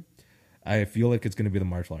last year. I feel like it's going to be the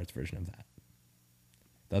martial arts version of that.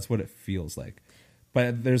 That's what it feels like.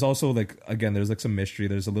 But there's also like, again, there's like some mystery.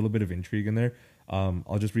 There's a little bit of intrigue in there.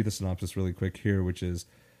 I'll just read the synopsis really quick here, which is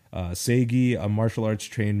Seigi, a martial arts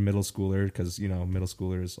trained middle schooler, because, you know, middle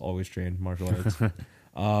schoolers always trained martial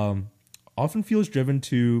arts, often feels driven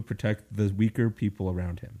to protect the weaker people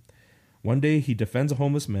around him. One day he defends a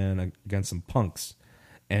homeless man against some punks,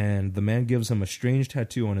 and the man gives him a strange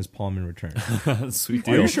tattoo on his palm in return. Sweet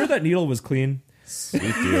Are deal. you sure that needle was clean? Sweet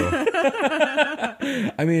deal.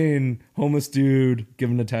 I mean, homeless dude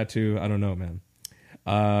given a tattoo. I don't know, man.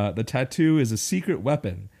 The tattoo is a secret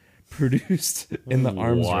weapon produced in the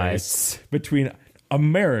arms What? race between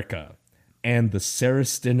America and the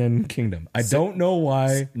Saracenian Kingdom. I don't know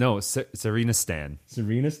why. No, Serena Stan.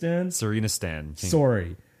 Serenistan? Serena Stan.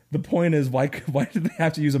 Sorry. The point is, why did they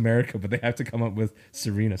have to use America, but they have to come up with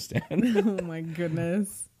Serenistan? Oh my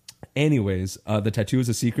goodness. Anyways, the tattoo is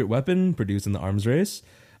a secret weapon produced in the arms race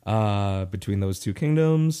between those two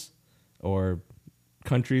kingdoms, or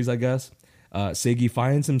countries, I guess. Seigi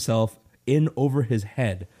finds himself in over his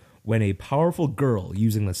head when a powerful girl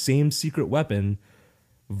using the same secret weapon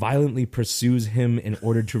violently pursues him in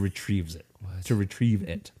order to retrieve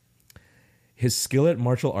it. His skill at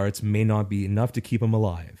martial arts may not be enough to keep him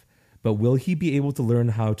alive, but will he be able to learn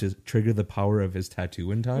how to trigger the power of his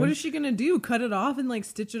tattoo in time? What is she gonna do? Cut it off and like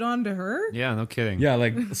stitch it onto her? Yeah, no kidding. Yeah,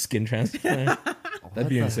 like skin transplant. That'd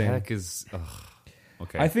be insane. What the heck is... Ugh.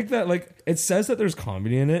 Okay. I think that like it says that there's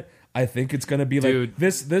comedy in it. I think it's gonna be Dude.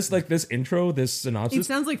 like this intro, this synopsis. It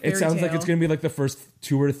sounds like it fairy sounds like tale. it's gonna be like the first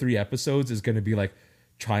 2 or 3 episodes is gonna be like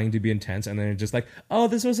trying to be intense, and then it's just like, oh,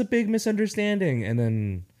 this was a big misunderstanding, and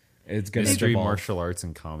then it's gonna Extreme devolve. martial arts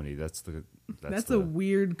and comedy. That's That's a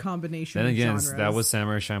weird combination. Then of again, genres. that was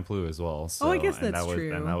Samurai Champloo as well. So, I guess and that's that was,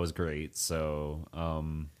 true. And that was great. So,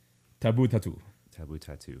 Taboo tattoo. Taboo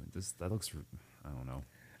Tattoo. That looks. I don't know.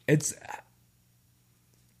 It's.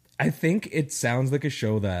 I think it sounds like a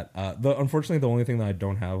show that. Unfortunately, the only thing that I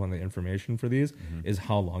don't have on the information for these is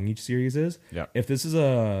how long each series is. Yeah. If this is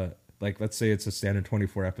a let's say it's a standard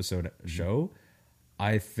 24 episode show,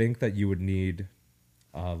 I think that you would need,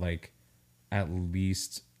 at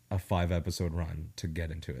least a 5 episode run to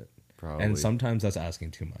get into it. Probably. And sometimes that's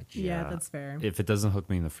asking too much. Yeah, that's fair. If it doesn't hook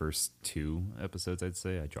me in the first 2 episodes, I'd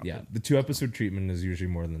say I drop Yeah, it. the 2 episode treatment is usually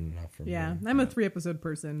more than enough for me. Yeah, I'm a 3 episode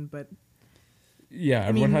person, but Yeah,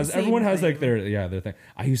 everyone mean, everyone same has like thing. their thing.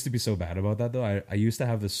 I used to be so bad about that though. I used to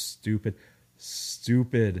have this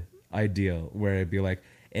stupid ideal where it'd be like,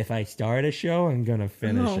 if I start a show, I'm gonna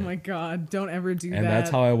finish oh it. my god, don't ever do And that. that's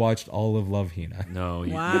how I watched all of Love Hina. No,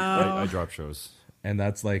 Wow. I drop shows. And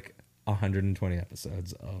that's like 120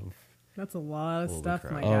 episodes of That's a lot of Holy stuff,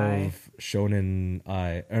 crap. my guy. Shonen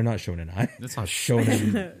Ai, or not Shonen Ai. It's not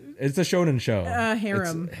Shonen. It's a shonen show.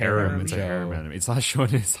 Harem. harem. It's a show. harem anime. It's not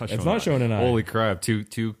shonen. It's not shonen. It's not shonen. Holy crap!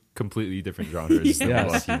 Two completely different genres. than Yes.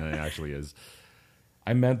 what Love Hina actually is.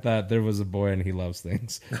 I meant that there was a boy and he loves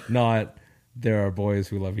things, not there are boys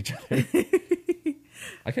who love each other.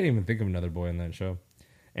 I can't even think of another boy in that show.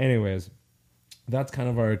 Anyways, that's kind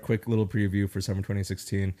of our quick little preview for summer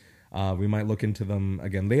 2016. We might look into them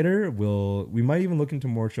again later. We might even look into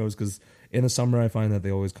more shows because in the summer I find that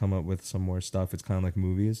they always come up with some more stuff. It's kind of like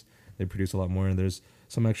movies; they produce a lot more, and there's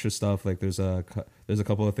some extra stuff. Like there's a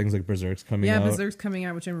couple of things like Berserk's coming out. Yeah, Berserk's coming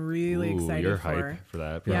out, which I'm really excited you're for. hype for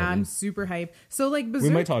that. Yeah, probably. I'm super hype. So like Berserk,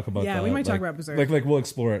 We might talk about yeah, that. we might talk like- about Berserk. Like we'll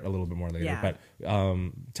explore it a little bit more later. Yeah. But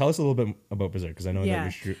tell us a little bit about Berserk because I know Yeah.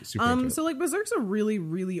 that you're super into it. So like Berserk's a really,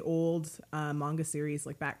 really old manga series,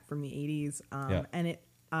 like back from the 80s. Yeah. And it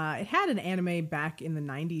had an anime back in the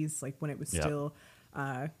 90s, like when it was Yeah. still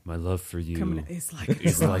My love for you coming. It's like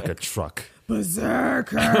is like a truck.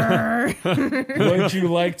 Berserker. Would you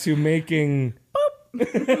like to making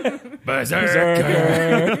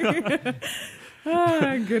Berserker.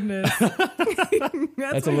 Ah, goodness.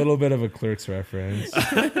 That's a little bit of a Clerks reference.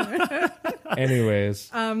 Anyways,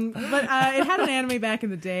 But it had an anime back in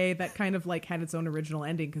the day that kind of like had its own original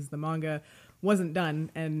ending because the manga wasn't done,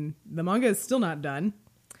 and the manga is still not done.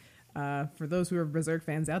 For those who are Berserk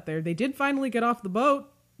fans out there, they did finally get off the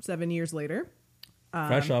boat 7 years later,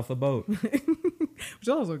 fresh off the boat. which is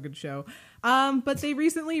also a good show. But they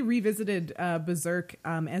recently revisited Berserk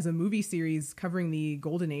as a movie series covering the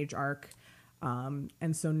Golden Age arc.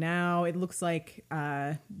 And so now it looks like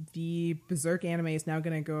the Berserk anime is now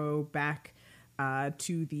going to go back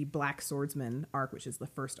to the Black Swordsman arc, which is the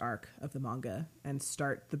first arc of the manga, and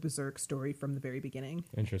start the Berserk story from the very beginning.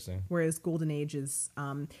 Interesting. Whereas Golden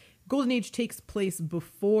Age takes place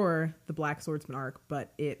before the Black Swordsman arc,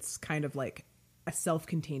 but it's kind of like a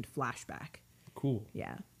self-contained flashback. Cool.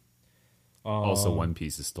 Yeah. Also, One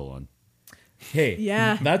Piece is still on. Hey,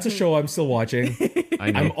 Yeah. that's a show I'm still watching. I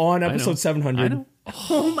know. I'm on I know. episode 700. I know.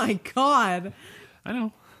 Oh my god. I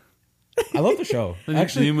know. I love the show. The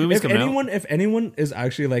Actually, new movies if coming out. anyone is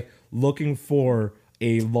actually like looking for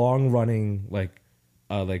a long running like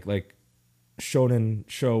shonen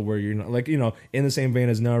show where you're not like in the same vein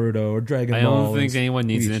as Naruto or Dragon I Ball. don't think and anyone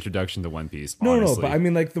needs an Bleach. introduction to One Piece. No, honestly. but I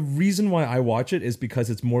mean like the reason why I watch it is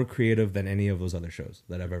because it's more creative than any of those other shows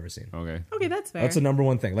that I've ever seen. Okay. Okay, that's fair. That's the number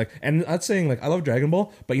one thing. Like, and not saying like I love Dragon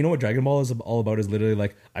Ball, but you know what Dragon Ball is all about is literally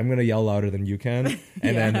like I'm gonna yell louder than you can, and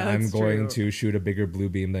Yeah, then I'm that's going true. to shoot a bigger blue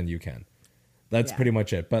beam than you can. That's Yeah. pretty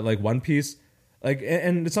much it. But like One Piece, like,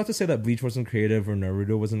 and it's not to say that Bleach wasn't creative or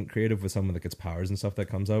Naruto wasn't creative with some of like its powers and stuff that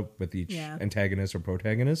comes out with each Yeah. antagonist or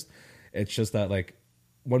protagonist. It's just that like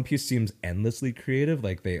One Piece seems endlessly creative.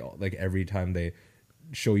 Like every time they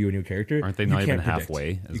show you a new character, Aren't they you not even can't predict.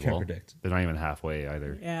 halfway as You can't well? predict. They're not even halfway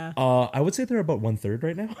either. yeah. I would say they're about 1/3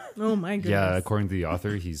 right now. Oh my goodness. Yeah, according to the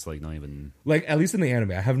author, he's like not even. Like at least in the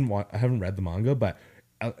anime, I haven't read the manga, but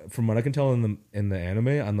from what I can tell in the anime,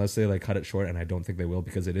 unless they like cut it short, and I don't think they will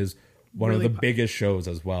because it is one Really of the biggest shows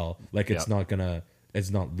as well. Like it's Yeah.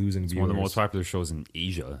 not losing It's viewers. one of the most popular shows in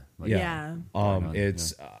Asia. Like, Yeah.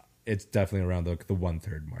 It's it's definitely around the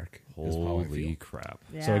 1/3 mark. Is how I Holy feel. crap!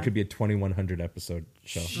 Yeah. So it could be a 2100 episode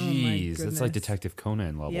show. Jeez, that's like goodness. Detective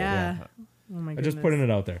Conan level. Yeah. Oh my I'm goodness. just putting it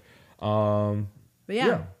out there. But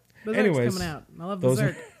yeah. Berserk's Anyways, coming out. I love those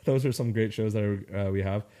Berserk. those are some great shows that we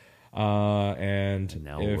have. And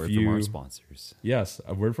Now if word you, from our sponsors. Yes,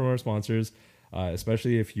 a word from our sponsors,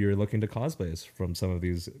 especially if you're looking to cosplays from some of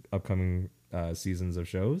these upcoming seasons of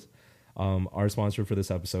shows. Our sponsor for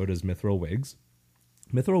this episode is Mithril Wigs.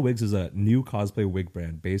 Mithril Wigs is a new cosplay wig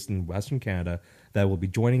brand based in Western Canada that will be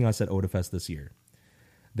joining us at Odafest this year.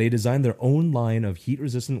 They design their own line of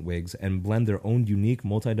heat-resistant wigs and blend their own unique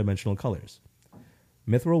multi-dimensional colors.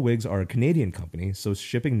 Mithril Wigs are a Canadian company, so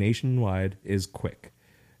shipping nationwide is quick.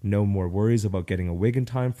 No more worries about getting a wig in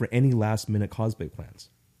time for any last-minute cosplay plans.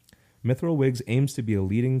 Mithril Wigs aims to be a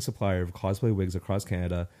leading supplier of cosplay wigs across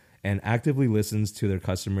Canada and actively listens to their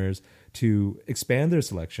customers to expand their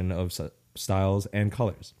selection of styles and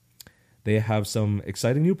colors. They have some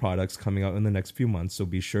exciting new products coming out in the next few months, so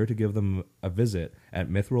be sure to give them a visit at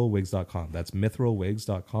mithrilwigs.com. That's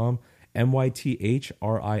mithrilwigs.com,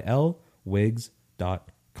 MYTHRIL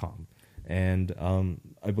wigs.com. And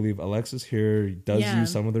I believe Alexis here does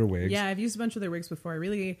use some of their wigs. Yeah, I've used a bunch of their wigs before. I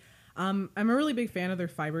really, I'm a really big fan of their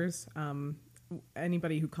fibers.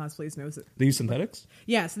 Anybody who cosplays knows it. They use synthetics?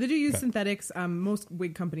 Yeah, so they do use synthetics. Most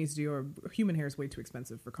wig companies do, or human hair is way too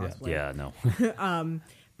expensive for cosplay. Yeah, no.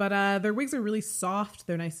 But their wigs are really soft.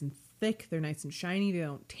 They're nice and thick. They're nice and shiny. They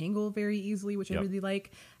don't tangle very easily, which I really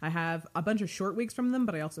like. I have a bunch of short wigs from them,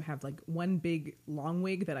 but I also have like one big long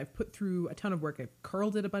wig that I've put through a ton of work. I've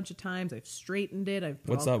curled it a bunch of times. I've straightened it.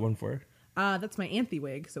 What's that one for? That's my Anthe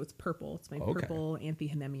wig, so it's purple. It's my purple Anthe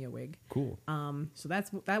Hanemia wig. Cool. So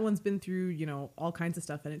that one's been through, all kinds of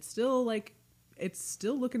stuff, and it's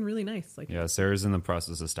still looking really nice. Like, Yeah, Sarah's in the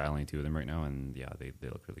process of styling two of them right now, and yeah, they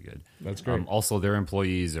look really good. That's great. Also, their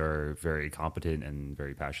employees are very competent and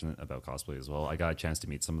very passionate about cosplay as well. I got a chance to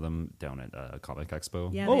meet some of them down at Comic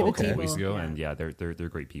Expo yeah, Oh, they have okay. a a table. weeks ago, Yeah. and yeah, they're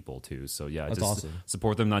great people too. So yeah, That's just awesome.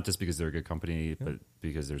 support them, not just because they're a good company, but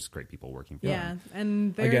because there's great people working for Yeah, them.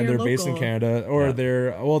 and They're based in local. Canada, or Yeah.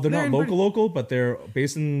 they're They're not in local, but they're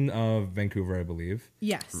based in Vancouver, I believe.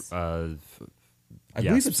 Yes. I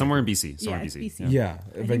believe it's somewhere in BC. Somewhere Yeah, in it's BC. BC. Yeah,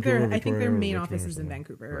 I think their Victoria, main or office is in somewhere.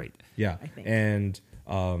 Vancouver. Right. Yeah, I think. and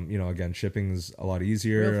again, shipping's a lot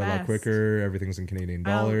easier, Real a lot fast. quicker. Everything's in Canadian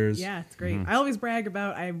dollars. Yeah, it's great. I always brag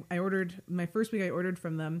about I ordered my first week I ordered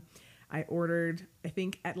from them. I ordered, I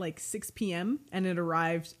think, at like 6 p.m. and it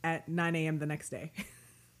arrived at 9 a.m. the next day.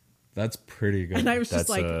 That's pretty good. And I was just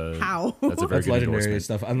like, how? That's a very That's good legendary endorsement.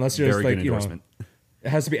 stuff. Unless you're Very just good like, endorsement. it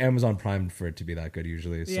has to be Amazon Prime for it to be that good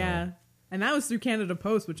usually. So. Yeah. And that was through Canada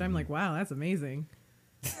Post, which I'm like, wow, that's amazing.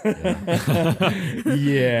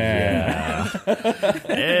 Yeah.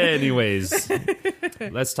 Anyways,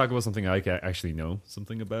 let's talk about something I actually know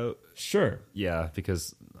something about. Sure. Yeah,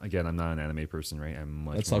 because again, I'm not an anime person, right?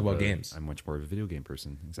 Let's talk about games. I'm much more of a video game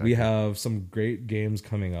person. Exactly. We have some great games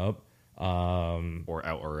coming up. Or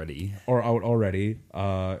out already. Or out already.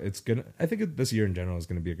 I think this year in general is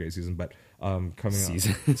gonna be a great season, but coming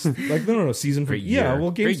Season. up like no season for Great year. yeah,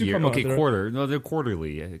 well games Great do year. come out. Okay, They're- quarter. No, they're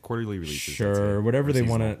quarterly releases. Sure, whatever Or they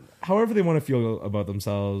want seasonal. to, however they want to feel about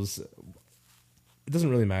themselves, it doesn't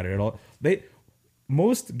really matter at all.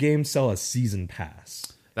 Most games sell a season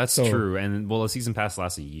pass. That's So- true, and well, a season pass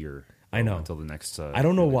lasts a year. I know. until the next. I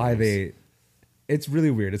don't know the why release. it's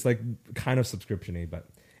really weird. It's like kind of subscription-y, but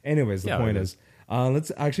anyways, the Yeah, point it is,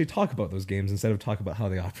 let's actually talk about those games instead of talk about how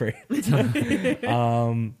they operate.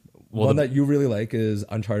 One that you really like is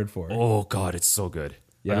Uncharted 4. Oh God, it's so good.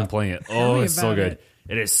 Yeah. I've been playing it. Tell Oh, me it's so about good. it.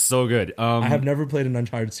 It is so good. I have never played an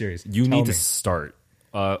Uncharted series. You Tell need to me. start.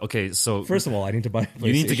 Okay, so First of all, I need to buy a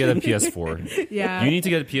you need to get a PlayStation. PS4. Yeah. You need to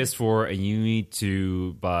get a PS4, and you need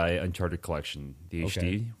to buy Uncharted Collection, the HD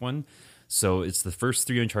Okay. one. So it's the first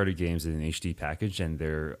 3 Uncharted games in an HD package, and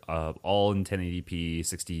they're all in 1080p,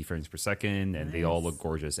 60 frames per second, and they all look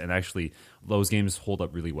gorgeous. And actually, those games hold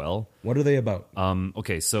up really well. What are they about?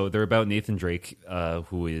 Okay, so they're about Nathan Drake,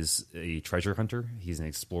 who is a treasure hunter. He's an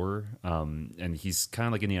explorer, and he's kind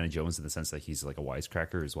of like Indiana Jones in the sense that he's like a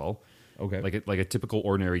wisecracker as well. Okay. like a typical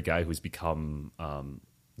ordinary guy who's become, an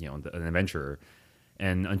adventurer.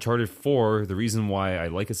 And Uncharted 4, the reason why I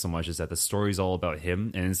like it so much is that the story's all about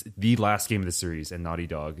him, and it's the last game of the series. And Naughty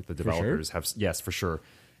Dog, the developers, have for sure.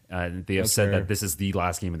 They have That's said fair. that this is the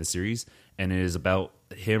last game of the series, and it is about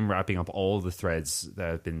him wrapping up all the threads that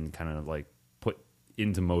have been kind of like put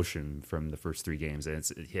into motion from the first 3 games, and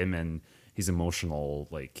it's him and his emotional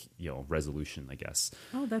resolution, I guess.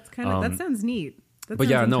 Oh, that's kind of that sounds neat. But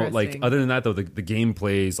yeah, no, like other than that though, the game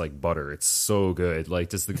plays like butter. It's so good. Like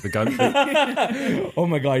just the gun. Oh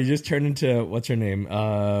my god, you just turned into what's her name?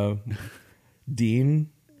 Dean.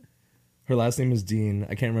 Her last name is Dean.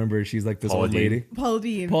 I can't remember. She's like this Paula old Dean. lady. Paula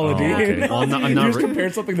Dean. Paula Dean. Okay. Well, I'm not You just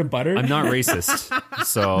compared something to butter. I'm not racist,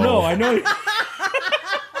 so No, I know.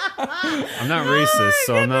 I'm not racist,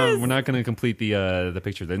 so we're not going to complete the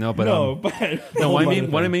picture there. No, but no.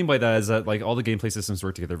 What I mean by that is that like all the gameplay systems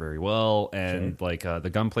work together very well, and like the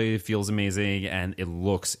gunplay feels amazing, and it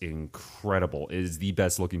looks incredible. It is the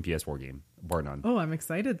best looking PS4 game, bar none. Oh, I'm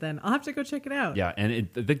excited then. I'll have to go check it out. Yeah, and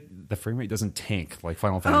the frame rate doesn't tank like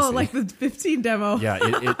Final Fantasy. Oh, like the 15 demo. Yeah,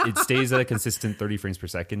 it stays at a consistent 30 frames per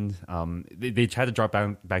second. They tried to drop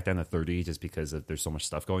back down to 30 just because there's so much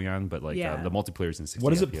stuff going on, but like the multiplayer's in 60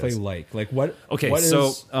 What does it FPS. play like? Like what? Okay, what so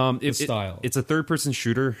is the style? It's a third-person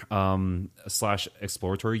shooter /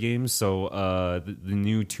 exploratory game. So the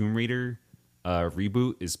new Tomb Raider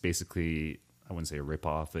reboot is basically, I wouldn't say a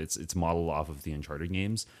ripoff. It's modeled off of the Uncharted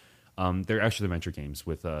games. They're actually adventure games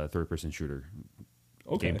with third-person shooter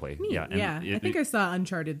gameplay. Neat. Yeah, I think I saw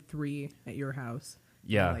Uncharted 3 at your house.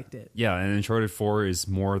 Yeah, I liked it. Yeah, and Uncharted 4 is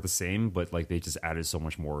more the same, but like they just added so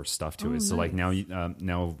much more stuff to it. So like now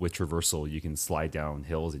with traversal, you can slide down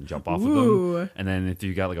hills and jump off of them. And then if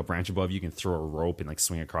you got like a branch above, you can throw a rope and like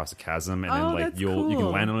swing across a chasm. And then like you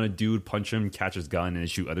can land on a dude, punch him, catch his gun, and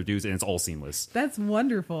shoot other dudes, and it's all seamless. That's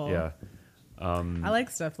wonderful. Yeah, I like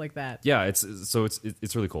stuff like that. yeah. It's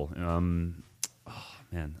really cool.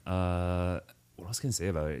 What else can I say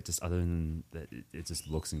about it? Just other than that, it just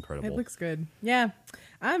looks incredible. It looks good. Yeah,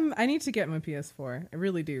 I need to get my PS4. I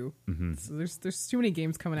really do. Mm-hmm. So there's too many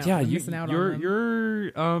games coming out. Yeah, I'm missing out on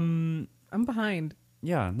them. I'm behind.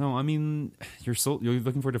 Yeah, no, I mean you're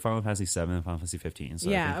looking forward to Final Fantasy 7 and Final Fantasy 15. So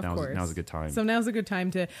Yeah, I think of course. now's a good time. So now's a good time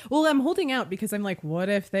to. Well, I'm holding out because I'm like, what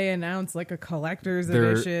if they announce like a collector's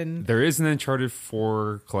edition? There is an Uncharted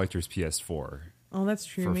 4 collector's PS4. Oh, that's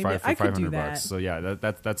true. For Maybe $500. I could do that. So yeah,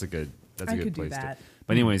 that's a good place to. that.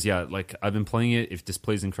 But anyways, yeah, like I've been playing it. It just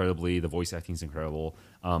plays incredibly. The voice acting is incredible.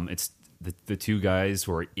 It's the two guys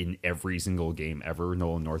who are in every single game ever,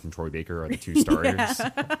 Nolan North and Troy Baker, are the two stars.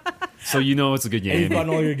 So you know it's a good And game. you've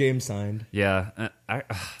gotten all your games signed. Yeah,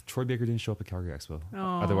 Troy Baker didn't show up at Calgary Expo.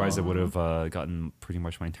 Aww. Otherwise, I would have gotten pretty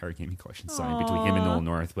much my entire gaming collection signed between him and Nolan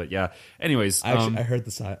North. But yeah, anyways, I heard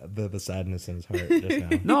the sadness in his heart just now.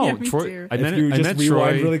 no, Yeah, me Troy. too. I If met you just met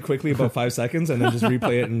rewind Troy. really quickly about 5 seconds and then just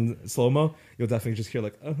replay it in slow mo, you'll definitely just hear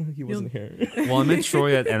like, oh, he wasn't here. Well, I met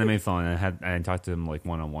Troy at AnimeThon. I talked to him like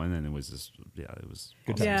one-on-one, and it was just it was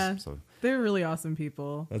Good awesome. Yeah. So They're really awesome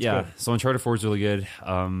people. That's yeah, good. so Uncharted 4 is really good.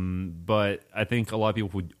 But I think a lot of people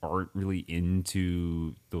who aren't really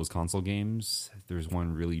into those console games, there's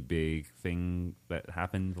one really big thing that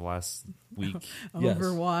happened the last week. Yes.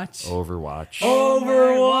 Overwatch. Overwatch.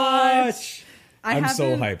 Overwatch. I'm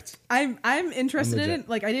so haven't- hyped. I'm interested in legit. it.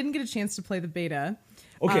 Like I didn't get a chance to play the beta.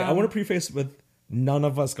 Okay, I want to preface with none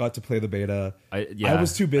of us got to play the beta. I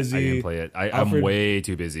was too busy. I didn't play it. I'm Alfred- way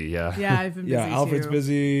too busy. Yeah. Yeah, I've been busy Yeah, Alfred's too.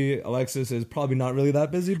 busy. Alexis is probably not really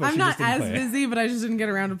that busy, but I'm she not just didn't as play. busy, but I just didn't get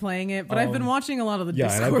around to playing it. But I've been watching a lot of the Yeah,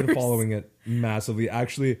 discourse. and I've been following it massively.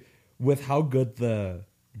 Actually, with how good the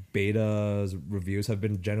beta's reviews have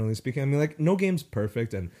been, generally speaking, I mean, like, no game's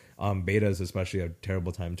perfect, and beta is especially a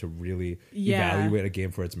terrible time to really Yeah. evaluate a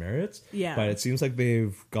game for its merits. Yeah. But it seems like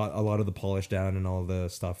they've got a lot of the polish down and all the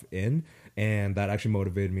stuff in, and that actually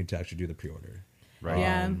motivated me to actually do the pre-order. Right.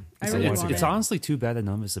 Yeah, I So really it's want it. honestly too bad that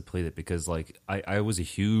none of us have played it because like I was a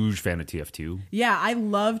huge fan of TF2. Yeah, I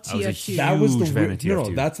love I was a TF2. That was the Huge fan of no,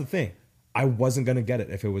 TF2. that's the thing. I wasn't gonna get it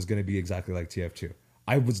if it was gonna be exactly like TF2.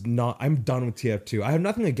 I was not. I'm done with TF2. I have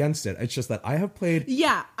nothing against it. It's just that I have played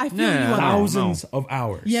Yeah, I feel Nah. you on that. thousands of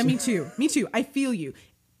hours. Yeah, me too. Me too. I feel you.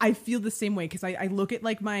 I feel the same way because I look at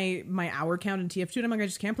like my hour count in TF2 and I'm like, I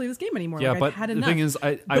just can't play this game anymore. Yeah, like, but I've had the enough. thing is,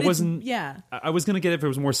 I But it's- wasn't. Yeah. I was gonna get it if it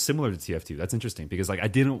was more similar to TF2. That's interesting because like I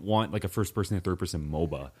didn't want like a first person and third person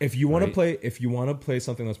MOBA. If you want right? to play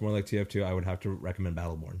something that's more like TF2, I would have to recommend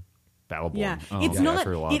Battleborn. Battleborn. Yeah, Oh, it's yeah, I've not.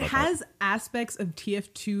 heard a lot It about has that. aspects of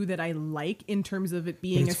TF2 that I like in terms of it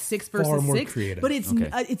being a it's 6 far versus more 6, creative. but it's Okay.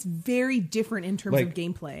 it's very different in terms Like, of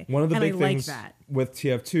gameplay. One of the and big I things like that. with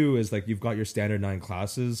TF2 is like you've got your standard 9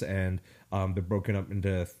 classes, and they're broken up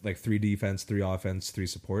into like 3 defense, 3 offense, 3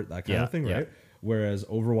 support, that kind Yeah, of thing, yeah. right? Whereas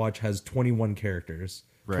Overwatch has 21 characters,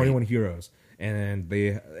 Right. 21 heroes. And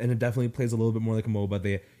it definitely plays a little bit more like a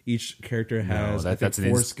MOBA. Each character has I think, that's 4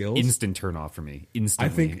 an skills. instant turn off for me. I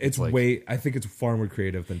Instantly. think it's like, I think it's far more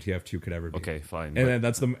creative than TF2 could ever be. Okay, fine, And but then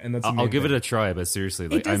that's the I'll main give it thing. a try, but seriously,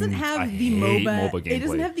 like It doesn't I have the hate MOBA. MOBA It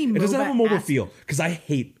doesn't gameplay. have the It MOBA. doesn't have a MOBA feel because I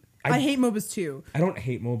hate I hate MOBAs too. I don't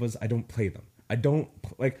hate MOBAs. I don't play them. I don't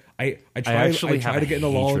like. I actually try have to get in the a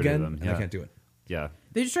lull hatred of again, them, and I yeah. can't do it. Yeah.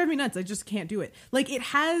 They just drive me nuts. I just can't do it. Like, it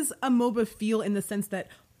has a MOBA feel in the sense that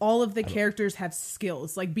all of the characters have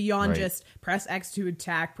skills, like beyond Right. just press X to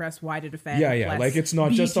attack, press Y to defend. Yeah, press like it's not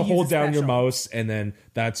B just to use hold a down your special. mouse and then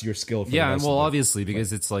that's your skill. For the Yeah, rest well, of it. obviously,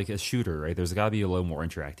 because it's like a shooter, right? There's got to be a little more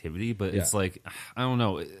interactivity, but it's Yeah. like, I don't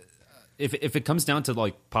know. If it comes down to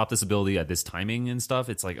like pop this ability at this timing and stuff,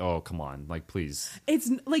 it's like, oh, come on, like, please.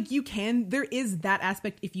 It's like there is that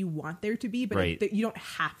aspect if you want there to be, but Right. you don't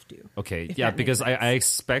have to. Okay, if yeah, that makes because sense. I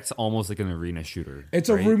expect almost like an arena shooter.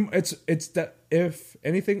 It's right? a room. It's that if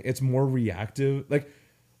anything, it's more reactive. Like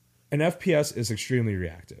an FPS is extremely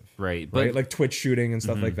reactive, Right, but- right, like Twitch shooting and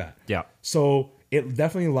stuff like that. Yeah. So it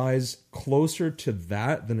definitely lies closer to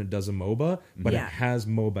that than it does a MOBA, but Yeah. it has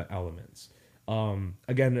MOBA elements.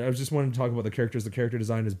 Again, I was just wanting to talk about the characters. The character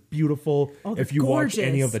design is beautiful. Oh, they're if you watch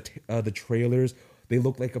any of gorgeous. the trailers, they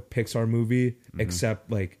look like a Pixar movie, except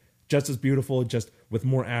like just as beautiful, just with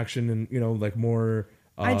more action and like more.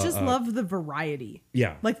 I just love the variety.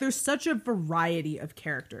 Yeah. Like, there's such a variety of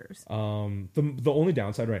characters. The only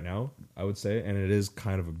downside right now, I would say, and it is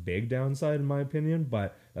kind of a big downside in my opinion,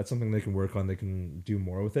 but that's something they can work on. They can do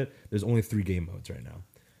more with it. There's only 3 game modes right now,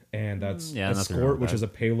 and that's Yeah, nothing wrong escort, with which that. is a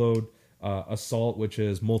payload, assault, which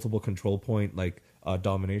is multiple control point like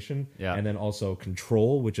domination, Yeah. and then also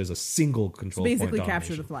control, which is a single control point. basically capture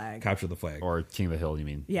domination. the flag. Capture the flag. Or King of the Hill, you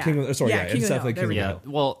mean? Yeah. King of, sorry, yeah, King it's of the definitely Hill. King There of we the Yeah, Hill.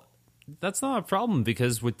 well, that's not a problem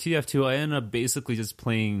because with TF2, I end up basically just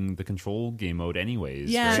playing the control game mode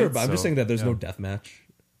anyways. Yeah. right? Sure, but I'm just So, saying that there's yeah. no deathmatch.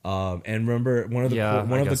 And remember, one of the Yeah,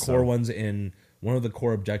 one I of the guess core so. ones in one of the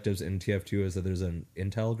core objectives in TF2 is that there's an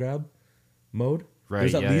intel grab mode. Right,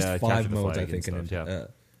 There's at yeah, least yeah, 5 capture the modes, I flag and think. In stuff, yeah.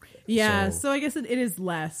 Yeah, So- so I guess it is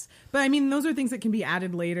less. But I mean, those are things that can be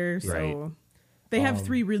added later. So Right. they have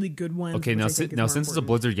 3 really good ones. Okay, which now I think is now more since it's a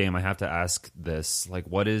important. Blizzard game, I have to ask this: like,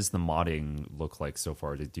 what is the modding look like so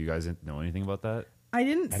far? Do you guys know anything about that? I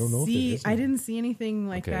don't know if there is I one. didn't see anything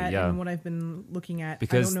like Okay, that yeah. in what I've been looking at.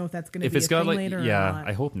 Because I don't know if that's going to if be it's a got thing like later yeah, or not.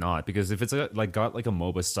 I hope not, because if it's got like a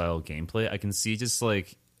MOBA style gameplay, I can see just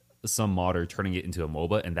like some modder turning it into a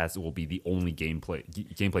MOBA, and that will be the only gameplay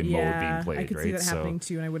mode being played. I could right? see that So- happening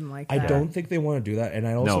too, and I wouldn't like I that. don't think they want to do that, and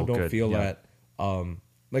I also No, don't good, feel yeah. that.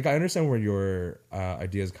 Like I understand where your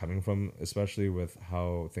idea is coming from, especially with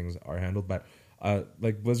how things are handled. But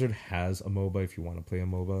like Blizzard has a MOBA. If you want to play a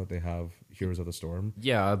MOBA, they have Heroes of the Storm.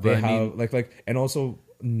 Yeah, They but I have mean, and also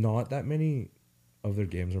not that many of their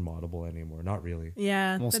games are moddable anymore. Not really.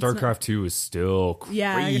 Yeah. well, that's StarCraft not- 2 is still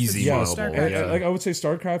Yeah, I guess it's crazy still Yeah, moddable. StarCraft. Yeah, like I would say,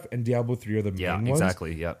 StarCraft and Diablo 3 are the yeah, main ones.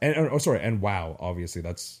 exactly. Yeah, And WoW. Obviously,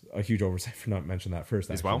 that's a huge oversight for not mentioning that first.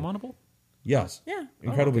 is actually. WoW moddable? Yes. Yeah.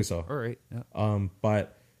 Incredibly so. All right. Yeah.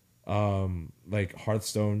 But like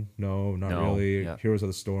Hearthstone, no, not No, really. yeah. Heroes of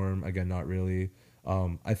the Storm, again, not really.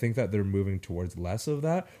 I think that they're moving towards less of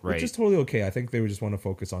that, which Right. is totally okay. I think they would just want to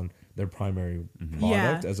focus on their primary product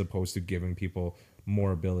Yeah. as opposed to giving people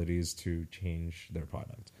more abilities to change their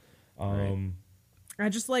product. I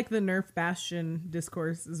just like the Nerf Bastion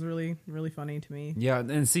discourse is really, really funny to me. Yeah,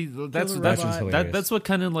 and see that's a that's robot. hilarious. that's what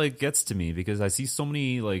kind of like gets to me because I see so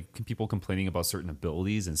many like people complaining about certain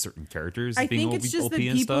abilities and certain characters I being think it's just OP that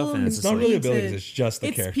and stuff, people and it's It's just not like, really need abilities, to- it's just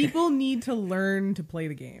the character. People need to learn to play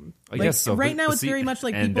the game. I Like, guess so. Right but now, it's see- very much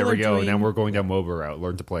like and people there we are go. doing. Now we're going down MOBA route.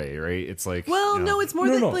 Learn to play, right? It's like Well, yeah. no, it's more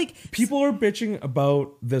No, than no. like People are bitching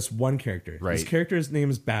about this one character. Right. This character's name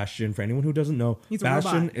is Bastion. For anyone who doesn't know, He's a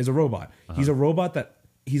Bastion robot. is a robot. He's a robot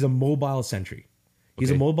he's a mobile sentry.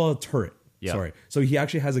 He's a Okay. mobile turret. Yeah. Sorry. So he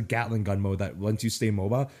actually has a Gatling gun mode that once you stay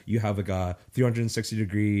mobile, you have like a 360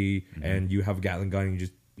 degree and you have a Gatling gun and you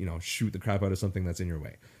just, shoot the crap out of something that's in your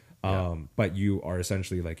way. But you are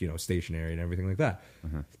essentially like, stationary and everything like that.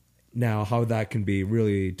 Now, how that can be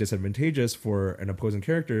really disadvantageous for an opposing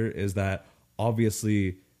character is that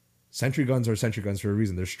obviously sentry guns are sentry guns for a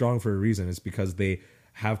reason. They're strong for a reason. It's because they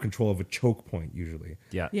have control of a choke point usually.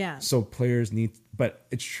 yeah. So players but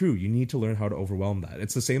it's true. You need to learn how to overwhelm that.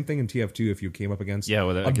 It's the same thing in TF2 if you came up against Yeah,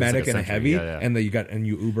 well, a against, medic like, a and a sentry, heavy, yeah. and then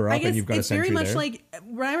you Uber I up guess and you've got a it's very sentry much there. like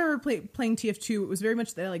when I remember playing TF2. It was very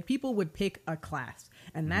much that like people would pick a class,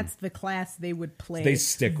 and that's the class they would play. They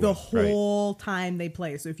stick the with, whole time they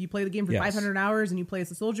play. So if you play the game for Yes. 500 hours and you play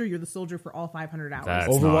as a soldier, you're the soldier for all 500 hours.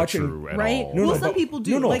 That's Overwatch not and- true at Right? all. Well, some but- people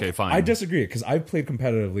do. No, Like, Okay, fine. I disagree because I've played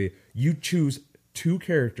competitively. You choose 2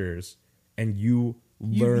 characters and you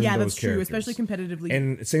learn yeah, those that's true, characters. especially competitively.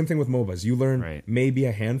 And same thing with MOBAs. You learn maybe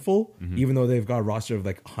a handful, even though they've got a roster of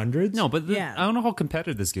like hundreds. No, but Yeah. I don't know how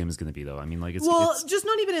competitive this game is going to be, though. I mean, like, it's just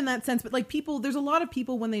not even in that sense, but like people, there's a lot of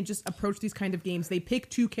people when they just approach these kind of games, they pick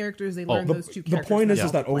two characters, they learn those two The characters. point and is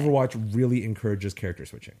that's that all they play. Overwatch really encourages character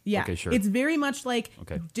switching. Yeah, Okay, sure. It's very much like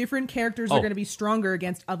different characters are going to be stronger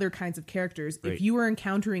against other kinds of characters. Right. If you are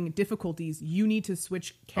encountering difficulties, you need to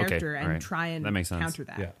switch character all and right. try and That makes sense. counter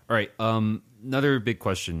that. Yeah. All right. Another big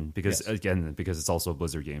question, because because it's also a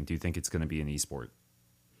Blizzard game. Do you think it's going to be an esport?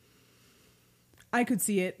 I could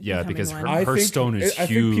see it. Yeah, becoming because one. Hearthstone is I think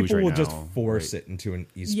huge people right will now, just force right? it into an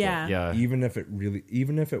esport. Yeah. Even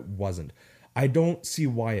if it wasn't. I don't see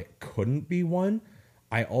why it couldn't be one.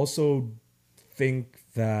 I also think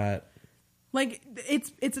that Like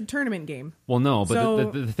it's a tournament game. Well, no, but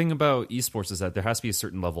So- the thing about esports is that there has to be a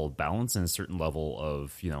certain level of balance and a certain level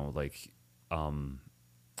of, like,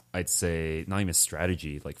 I'd say not even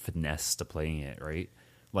strategy, like finesse to playing it, right?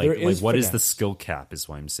 There Like is what is the finesse. skill cap is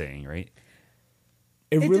what I'm saying, right?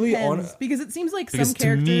 it really depends, because it seems like Because some to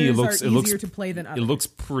characters me, are easier to play than others. It looks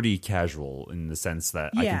pretty casual in the sense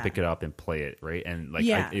that I Yeah. can pick it up and play it, right? And like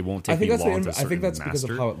Yeah. it won't I take think me that's long to I think that's because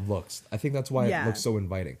master. of how it looks. I think that's why Yeah. it looks so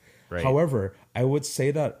inviting. Right. However, I would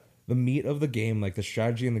say that the meat of the game, like the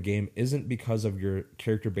strategy in the game, isn't because of your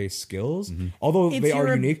character-based skills. Mm-hmm. Although It's they are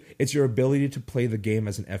your- unique, it's your ability to play the game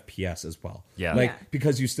as an FPS as well. Yeah. Like Yeah.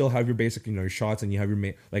 because you still have your basic, your shots, and you have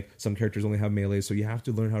your like some characters only have melee, so you have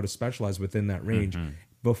to learn how to specialize within that range Mm-hmm.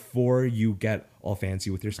 before you get all fancy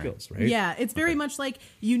with your skills, right? Yeah, it's very much like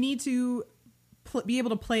you need to be able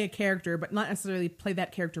to play a character, but not necessarily play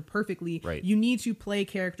that character perfectly. Right. You need to play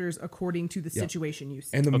characters according to the situation you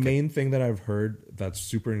see. And the main thing that I've heard that's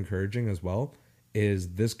super encouraging as well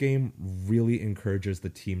is this game really encourages the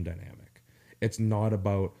team dynamic. It's not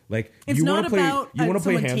about like It's you not want to play about, you want to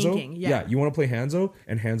play someone Hanzo. tanking, yeah. You want to play Hanzo,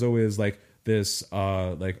 and Hanzo is like this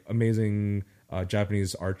like amazing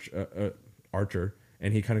Japanese archer,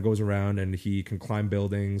 and he kind of goes around and he can climb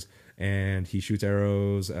buildings and he shoots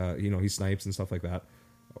arrows. He snipes and stuff like that.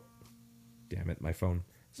 Oh, damn it, my phone.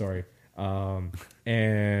 Sorry.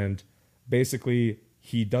 And basically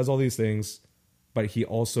he does all these things, but he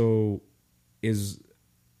also is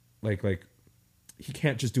like he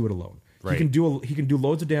can't just do it alone. Right. He can do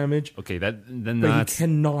loads of damage, Okay, but he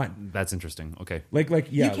cannot. that's interesting. Okay.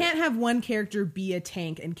 You can't have one character be a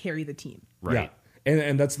tank and carry the team. Right. Yeah.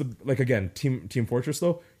 And that's the again Team Fortress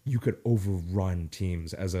though, you could overrun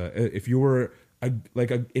teams as if you were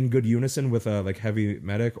in good unison with a like heavy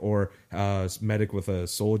medic or medic with a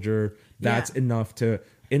soldier. That's enough to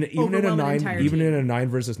even in a Overwhelm an entire team. in a 9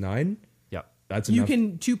 versus 9. Yeah. That's enough.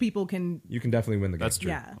 Two people can. You can definitely win the game. That's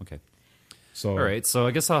true. Yeah. Okay. So All right, so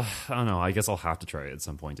I guess I don't know. I guess I'll have to try it at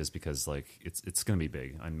some point, just because like it's gonna be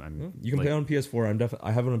big. I'm you can like, play on PS4.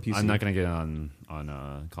 I have it on PC. I'm not gonna get it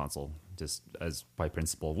on console just as by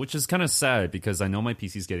principle, which is kind of sad because I know my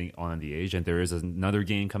PC's getting on the age, and there is another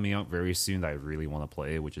game coming out very soon that I really want to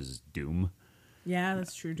play, which is Doom. Yeah,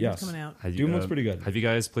 that's true. Doom's Yes. coming out. Doom looks pretty good. Have you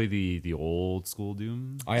guys played the old school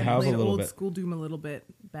Doom? I have a played little old bit. school Doom a little bit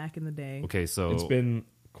back in the day. Okay, so It's been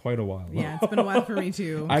quite a while. Yeah, it's been a while for me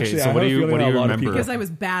too. Actually, so I what have do a you- feeling what do that you a lot of remember? people- Because I was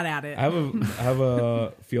bad at it. I have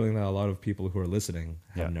a feeling that a lot of people who are listening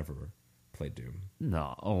have Yeah. never played Doom.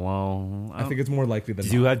 no. Oh well, I think it's more likely than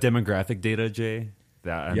do you not. have demographic data, Jay,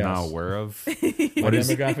 that I'm Yes. not aware of? What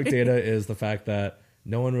demographic data is the fact that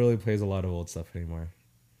no one really plays a lot of old stuff anymore.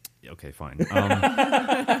 Okay, fine.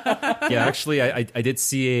 Yeah, actually, I did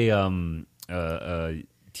see a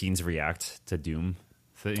teens react to Doom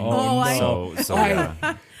thing. Oh, so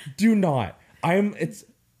yeah. Do not. It's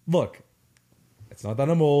not that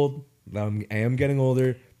I'm old. I am getting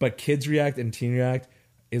older, but kids react and teen react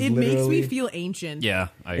is It literally. makes me feel ancient. Yeah,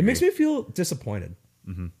 I It agree. makes me feel disappointed.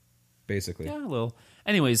 Basically, Yeah, a little.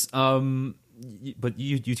 Anyways, but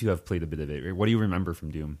you two have played a bit of it. Right? What do you remember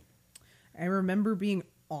from Doom? I remember being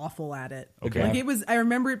awful at it. Okay. Like I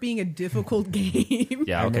remember it being a difficult game.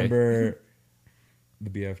 Yeah, I okay. remember the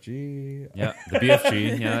BFG. Yeah, the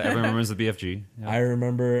BFG. Yeah, everyone remembers the BFG. Yeah. I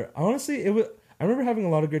remember. Honestly, I remember having a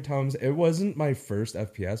lot of good times. It wasn't my first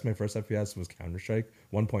FPS. My first FPS was Counter Strike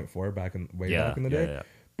 1.4 back in the day. Yeah.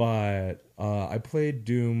 But I played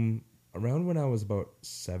Doom around when I was about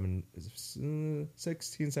 16,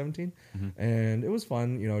 17, and it was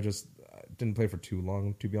fun. Just didn't play for too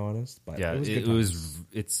long, to be honest. But Yeah, it was good it times.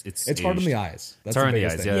 was. It's hard on aged. the eyes. That's It's hard on the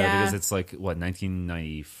biggest eyes, thing. yeah, Yeah. because it's like what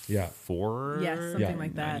 1994. Yeah, something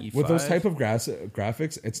like that. With those 95? type of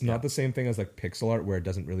graphics, it's not the same thing as like pixel art where it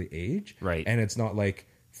doesn't really age, Right. And it's not like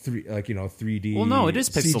 3D. Well, no, it is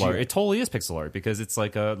pixel CG. art. It totally is pixel art because it's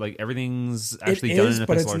like everything's actually done in a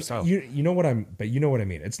pixel art style. You know what I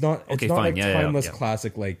mean. It's not. It's Okay, not fine. like Yeah, timeless yeah.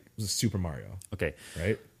 classic like Super Mario, Okay,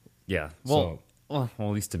 right? yeah. So- Well, at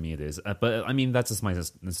least to me it is. But I mean, that's just my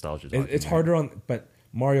nostalgia. It's harder but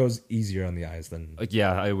Mario's easier on the eyes than.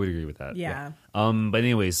 Yeah, I would agree with that. Yeah. But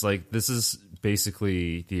anyways, like this is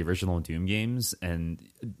basically the original Doom games, and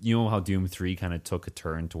you know how Doom 3 kind of took a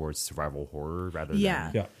turn towards survival horror rather than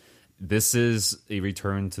Yeah. This is a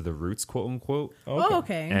return to the roots, quote unquote. Oh,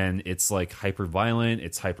 okay. And it's like hyper violent,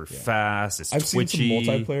 it's hyper fast, it's I've twitchy. seen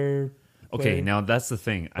some multiplayer. Okay, play. now that's the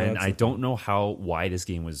thing. And that's I the don't know why this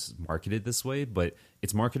game was marketed this way, but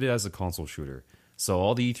it's marketed as a console shooter. So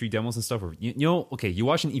all the E3 demos and stuff are, you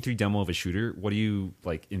watch an E3 demo of a shooter, what do you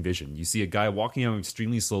like envision? You see a guy walking out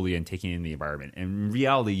extremely slowly and taking in the environment. And in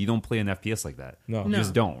reality, you don't play an FPS like that. No. You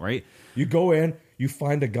just don't, right? You go in, you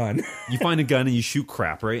find a gun. You find a gun and you shoot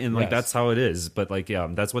crap, right? And like Yes. that's how it is. But like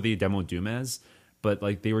that's what they demoed Doom as. But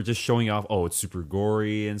like they were just showing off, it's super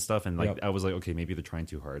gory and stuff. And like Yep. I was like, okay, maybe they're trying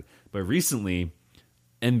too hard. But recently,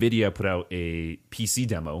 Nvidia put out a PC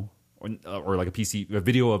demo or like a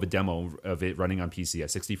video of a demo of it running on PC at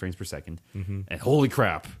 60 frames per second. Mm-hmm. And holy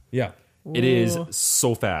crap, Yeah. it is Whoa.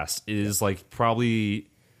 so fast. It is like probably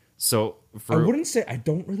so I wouldn't say I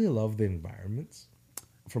don't really love the environments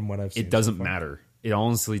from what I've seen. it doesn't so far. matter. It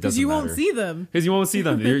honestly doesn't Because you matter. won't see them. Because you won't see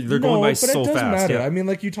them. They're going by but so it does fast. matter. Yeah. I mean,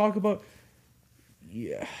 like you talk about,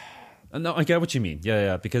 No, I get what you mean.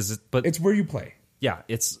 Yeah. Because but it's where you play. yeah,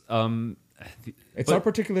 it's It's But- not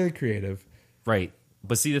particularly creative. right.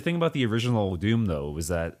 But see, the thing about the original Doom though was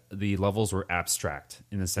that the levels were abstract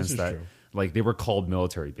in the sense is that true. like they were called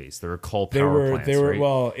military base. They were called They power were. plants. They were. right?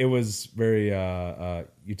 Well, it was very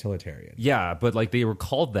utilitarian. Yeah, but like they were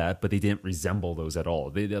called that, but they didn't resemble those at all.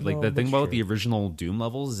 They like No, the thing that's about true. the original Doom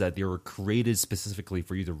levels is that they were created specifically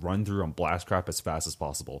for you to run through and blast crap as fast as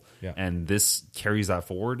possible. Yeah. And this carries that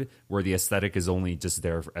forward, where the aesthetic is only just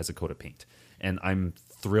there as a coat of paint. And I'm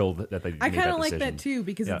thrilled that they I made kind that of like decision. that too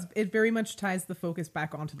because Yeah. it very much ties the focus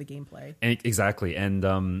back onto the gameplay. And exactly,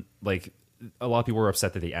 and like a lot of people were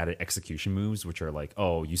upset that they added execution moves, which are like,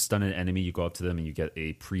 oh, you stun an enemy, you go up to them, and you get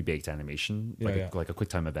a pre-baked animation, like a quick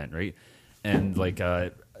time event, right? And like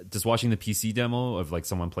just watching the PC demo of like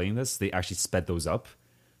someone playing this, they actually sped those up,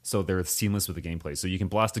 so they're seamless with the gameplay. So you can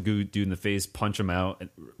blast a dude in the face, punch him out, and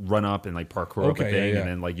run up and like parkour up a Okay, thing, yeah. and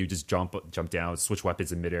then like you just jump down, switch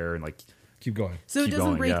weapons in midair, and like Keep going. So it Keep doesn't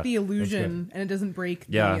going, break yeah. the illusion and it doesn't break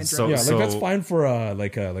Yeah, the so- Yeah, adrenaline. like that's so- fine for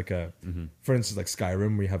like a for instance like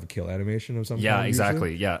Skyrim where you have a kill animation of some yeah, kind,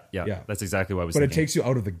 exactly, usually. yeah, that's exactly what I was. But thinking. it takes you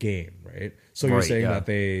out of the game, right? So you're Right, saying yeah. that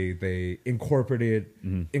they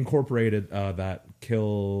incorporated that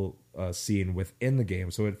kill scene within the game,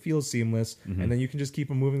 so it feels seamless, and then you can just keep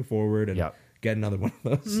them moving forward and Yeah. get another one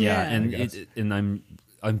of those. Yeah, Yeah. and I guess. and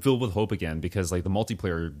I'm filled with hope again because like the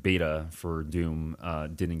multiplayer beta for Doom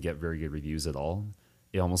didn't get very good reviews at all.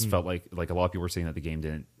 It almost felt like a lot of people were saying that the game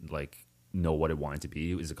didn't like know what it wanted to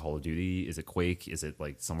be. Is it Call of Duty? Is it Quake? Is it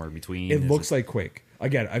like somewhere in between? It Is looks like Quake.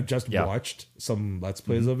 Again, I've just Yeah. watched some Let's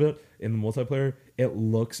Plays of it in the multiplayer. It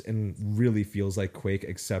looks and really feels like Quake,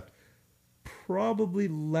 except probably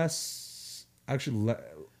less. Actually,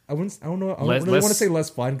 I don't know. I don't Less- really want to less- say less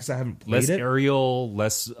fun because I haven't played less it. aerial,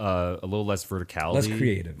 less a little less verticality,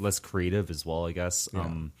 Less creative. as well, I guess. Yeah.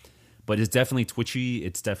 But it's definitely twitchy.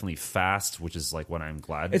 It's definitely fast, which is like what I'm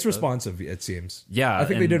glad. It's of. responsive, it seems. Yeah, I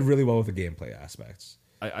think they and- did really well with the gameplay aspects.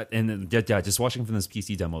 And then, yeah, just watching from this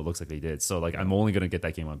PC demo, it looks like they did. So like, I'm only gonna get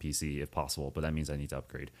that game on PC if possible, but that means I need to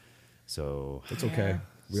upgrade. So It's okay.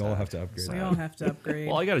 We all have to upgrade. We all have to upgrade.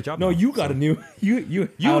 well, I got a job. No, now, you got so- a new. You You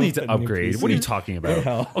have need a to new upgrade. PC. What are you talking about?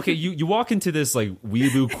 hell? Okay, you walk into this like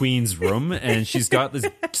weeaboo queen's room, and she's got this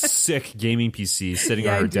sick gaming PC sitting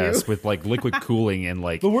Yeah, on her I do. desk with like liquid cooling and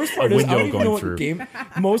like The worst part a is I window don't even going know what through. game.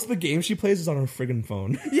 Most of the games she plays is on her friggin'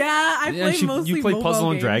 phone. yeah, I Yeah, play mostly you play mobile Puzzle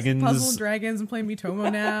and games. Dragons. Puzzle and Dragons, and play Mitomo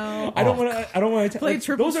now. I don't want to. I don't want to Play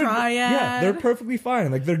Triple those are, Triad. Yeah, they're perfectly fine.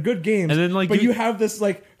 Like they're good games. And then, like, but you- you have this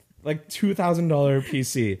like $2,000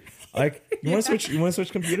 PC. Like you want to switch? You want to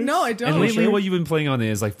switch computers? No, I don't. And Oh, lately, sure? what you've been playing on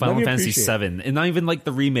is like Final me Fantasy appreciate. VII, and not even like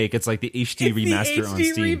the remake. It's like the HD remaster the on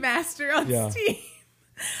HD Steam. remaster on Yeah. Steam.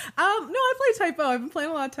 No, I play Typo. I've been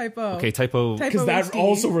playing a lot of Typo. Okay, Typo. Typo Because that HD.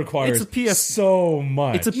 also requires It's a PS so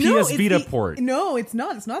much. It's a No, PS it's Vita the- port. No, it's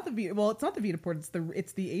not. It's not the Vita. Well, it's not the Vita port. It's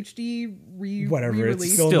the HD Whatever, it's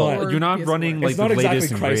re-release. still Still, not- you're not PS4. running like It's the not exactly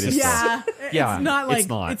latest and Crisis. greatest stuff. Yeah, Yeah, it's not like it's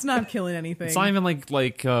not. it's not killing anything. It's not even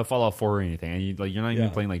like Fallout 4 or anything. And you're not even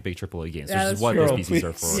playing like big AAA games, Yeah, which is that's what true. those PCs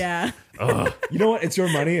are for. Yeah. You know what? It's your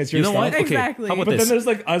money. It's your You know stuff. what? Okay, Exactly. how about But this? then there's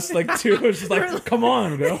like us, like two. It's just like, come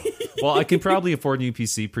on, bro. Well, I can probably afford a new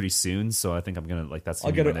PC pretty soon, so I think I'm gonna like that's.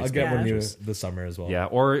 I'll gonna get be my I'll next get big one new purchase. this summer as well. Yeah,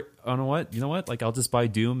 or you know what? Like I'll just buy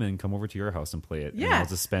Doom and come over to your house and play it. And Yeah. I'll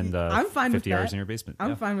just spend I'm fine with 50 hours that. in your basement. I'm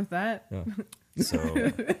Yeah. fine with that.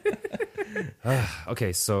 So,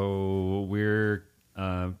 okay, so we're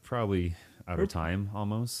probably out of time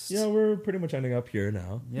almost. Yeah, we're pretty much ending up here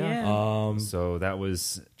now. Yeah. So that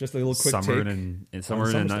was Just a little quick summer take. in a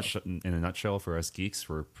summer nutshell for us geeks.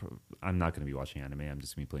 I'm not going to be watching anime. I'm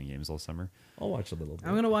just going to be playing games all summer. I'll watch a little bit.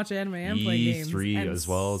 I'm gonna watch anime and play games. E3 And as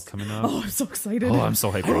well is coming up. Oh, I'm so excited. Oh, I'm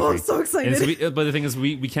so hyped for Oh, I'm E3. so excited. And but the thing is,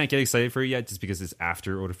 we can't get excited for it yet just because it's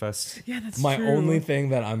after Odafest. Yeah, that's My true. only thing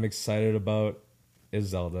that I'm excited about is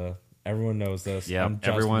Zelda. Everyone knows this. Yeah, I'm just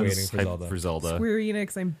everyone's waiting for hyped Zelda. for Zelda. Square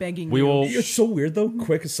Enix, I'm begging We you. will. It's so weird though.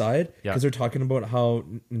 Quick aside, Yeah. because they're talking about how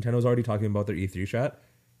Nintendo's already talking about their E3 chat.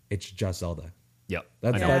 It's just Zelda. Yep,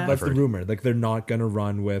 That's I know, Yeah. I've that's the heard. rumor. Like they're not gonna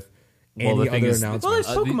run with Well, the any thing other is, announcements. Well,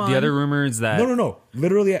 there's Pokemon. the other rumor is that No.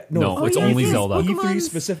 Literally, no. No, it's yeah, only it is. Zelda. E3 Pokemon's-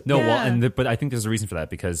 specific. No, Yeah. well, but I think there's a reason for that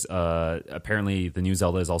because apparently the new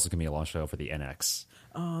Zelda is also going to be a launch title for the NX.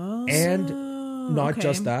 And not okay.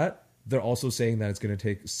 just that, they're also saying that it's going to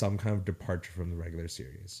take some kind of departure from the regular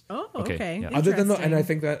series. Oh, Okay, okay. yeah. Other than Interesting. and I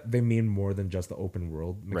think that they mean more than just the open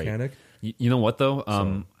world mechanic. You know what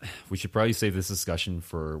though? We should probably save this discussion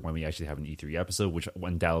for when we actually have an E3 episode, which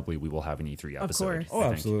undoubtedly we will have an E3 episode. course. Oh, I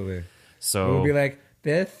think. absolutely. So We'll be like,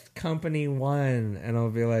 this company won, and I'll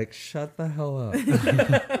be like, shut the hell up.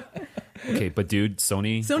 okay, but dude,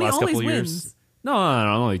 Sony Sony last couple always of years. wins.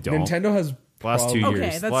 No, they don't. Nintendo has last 2 probably- years.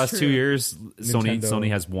 Okay, that's last true. 2 years, Nintendo- Sony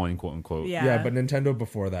has won, quote unquote. Yeah. Yeah, but Nintendo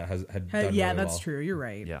before that had done yeah, really that's well. true. You're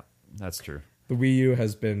right. Yeah, that's true. The Wii U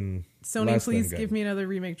has been Sony, less than please good. give me another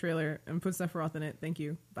remake trailer and put Sephiroth in it. Thank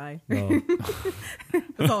you. Bye. No,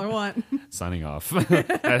 That's all I want. Signing off.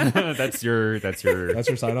 that's your that's your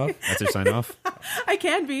sign off. that's your sign off. I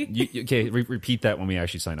can be. Okay, repeat that when we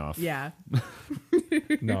actually sign off. Yeah.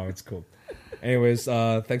 No, it's cool. Anyways,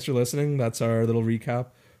 thanks for listening. That's our little recap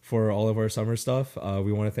for all of our summer stuff.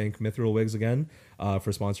 We want to thank Mithril Wigs again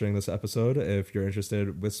for sponsoring this episode. If you're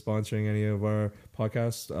interested with sponsoring any of our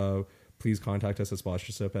podcasts, please contact us at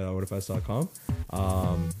sponsorship@outofest.com.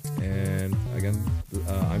 And again,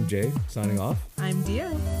 I'm Jay signing off. I'm Dia.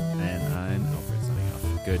 And I'm Alfred signing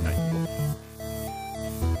off. Good night, people.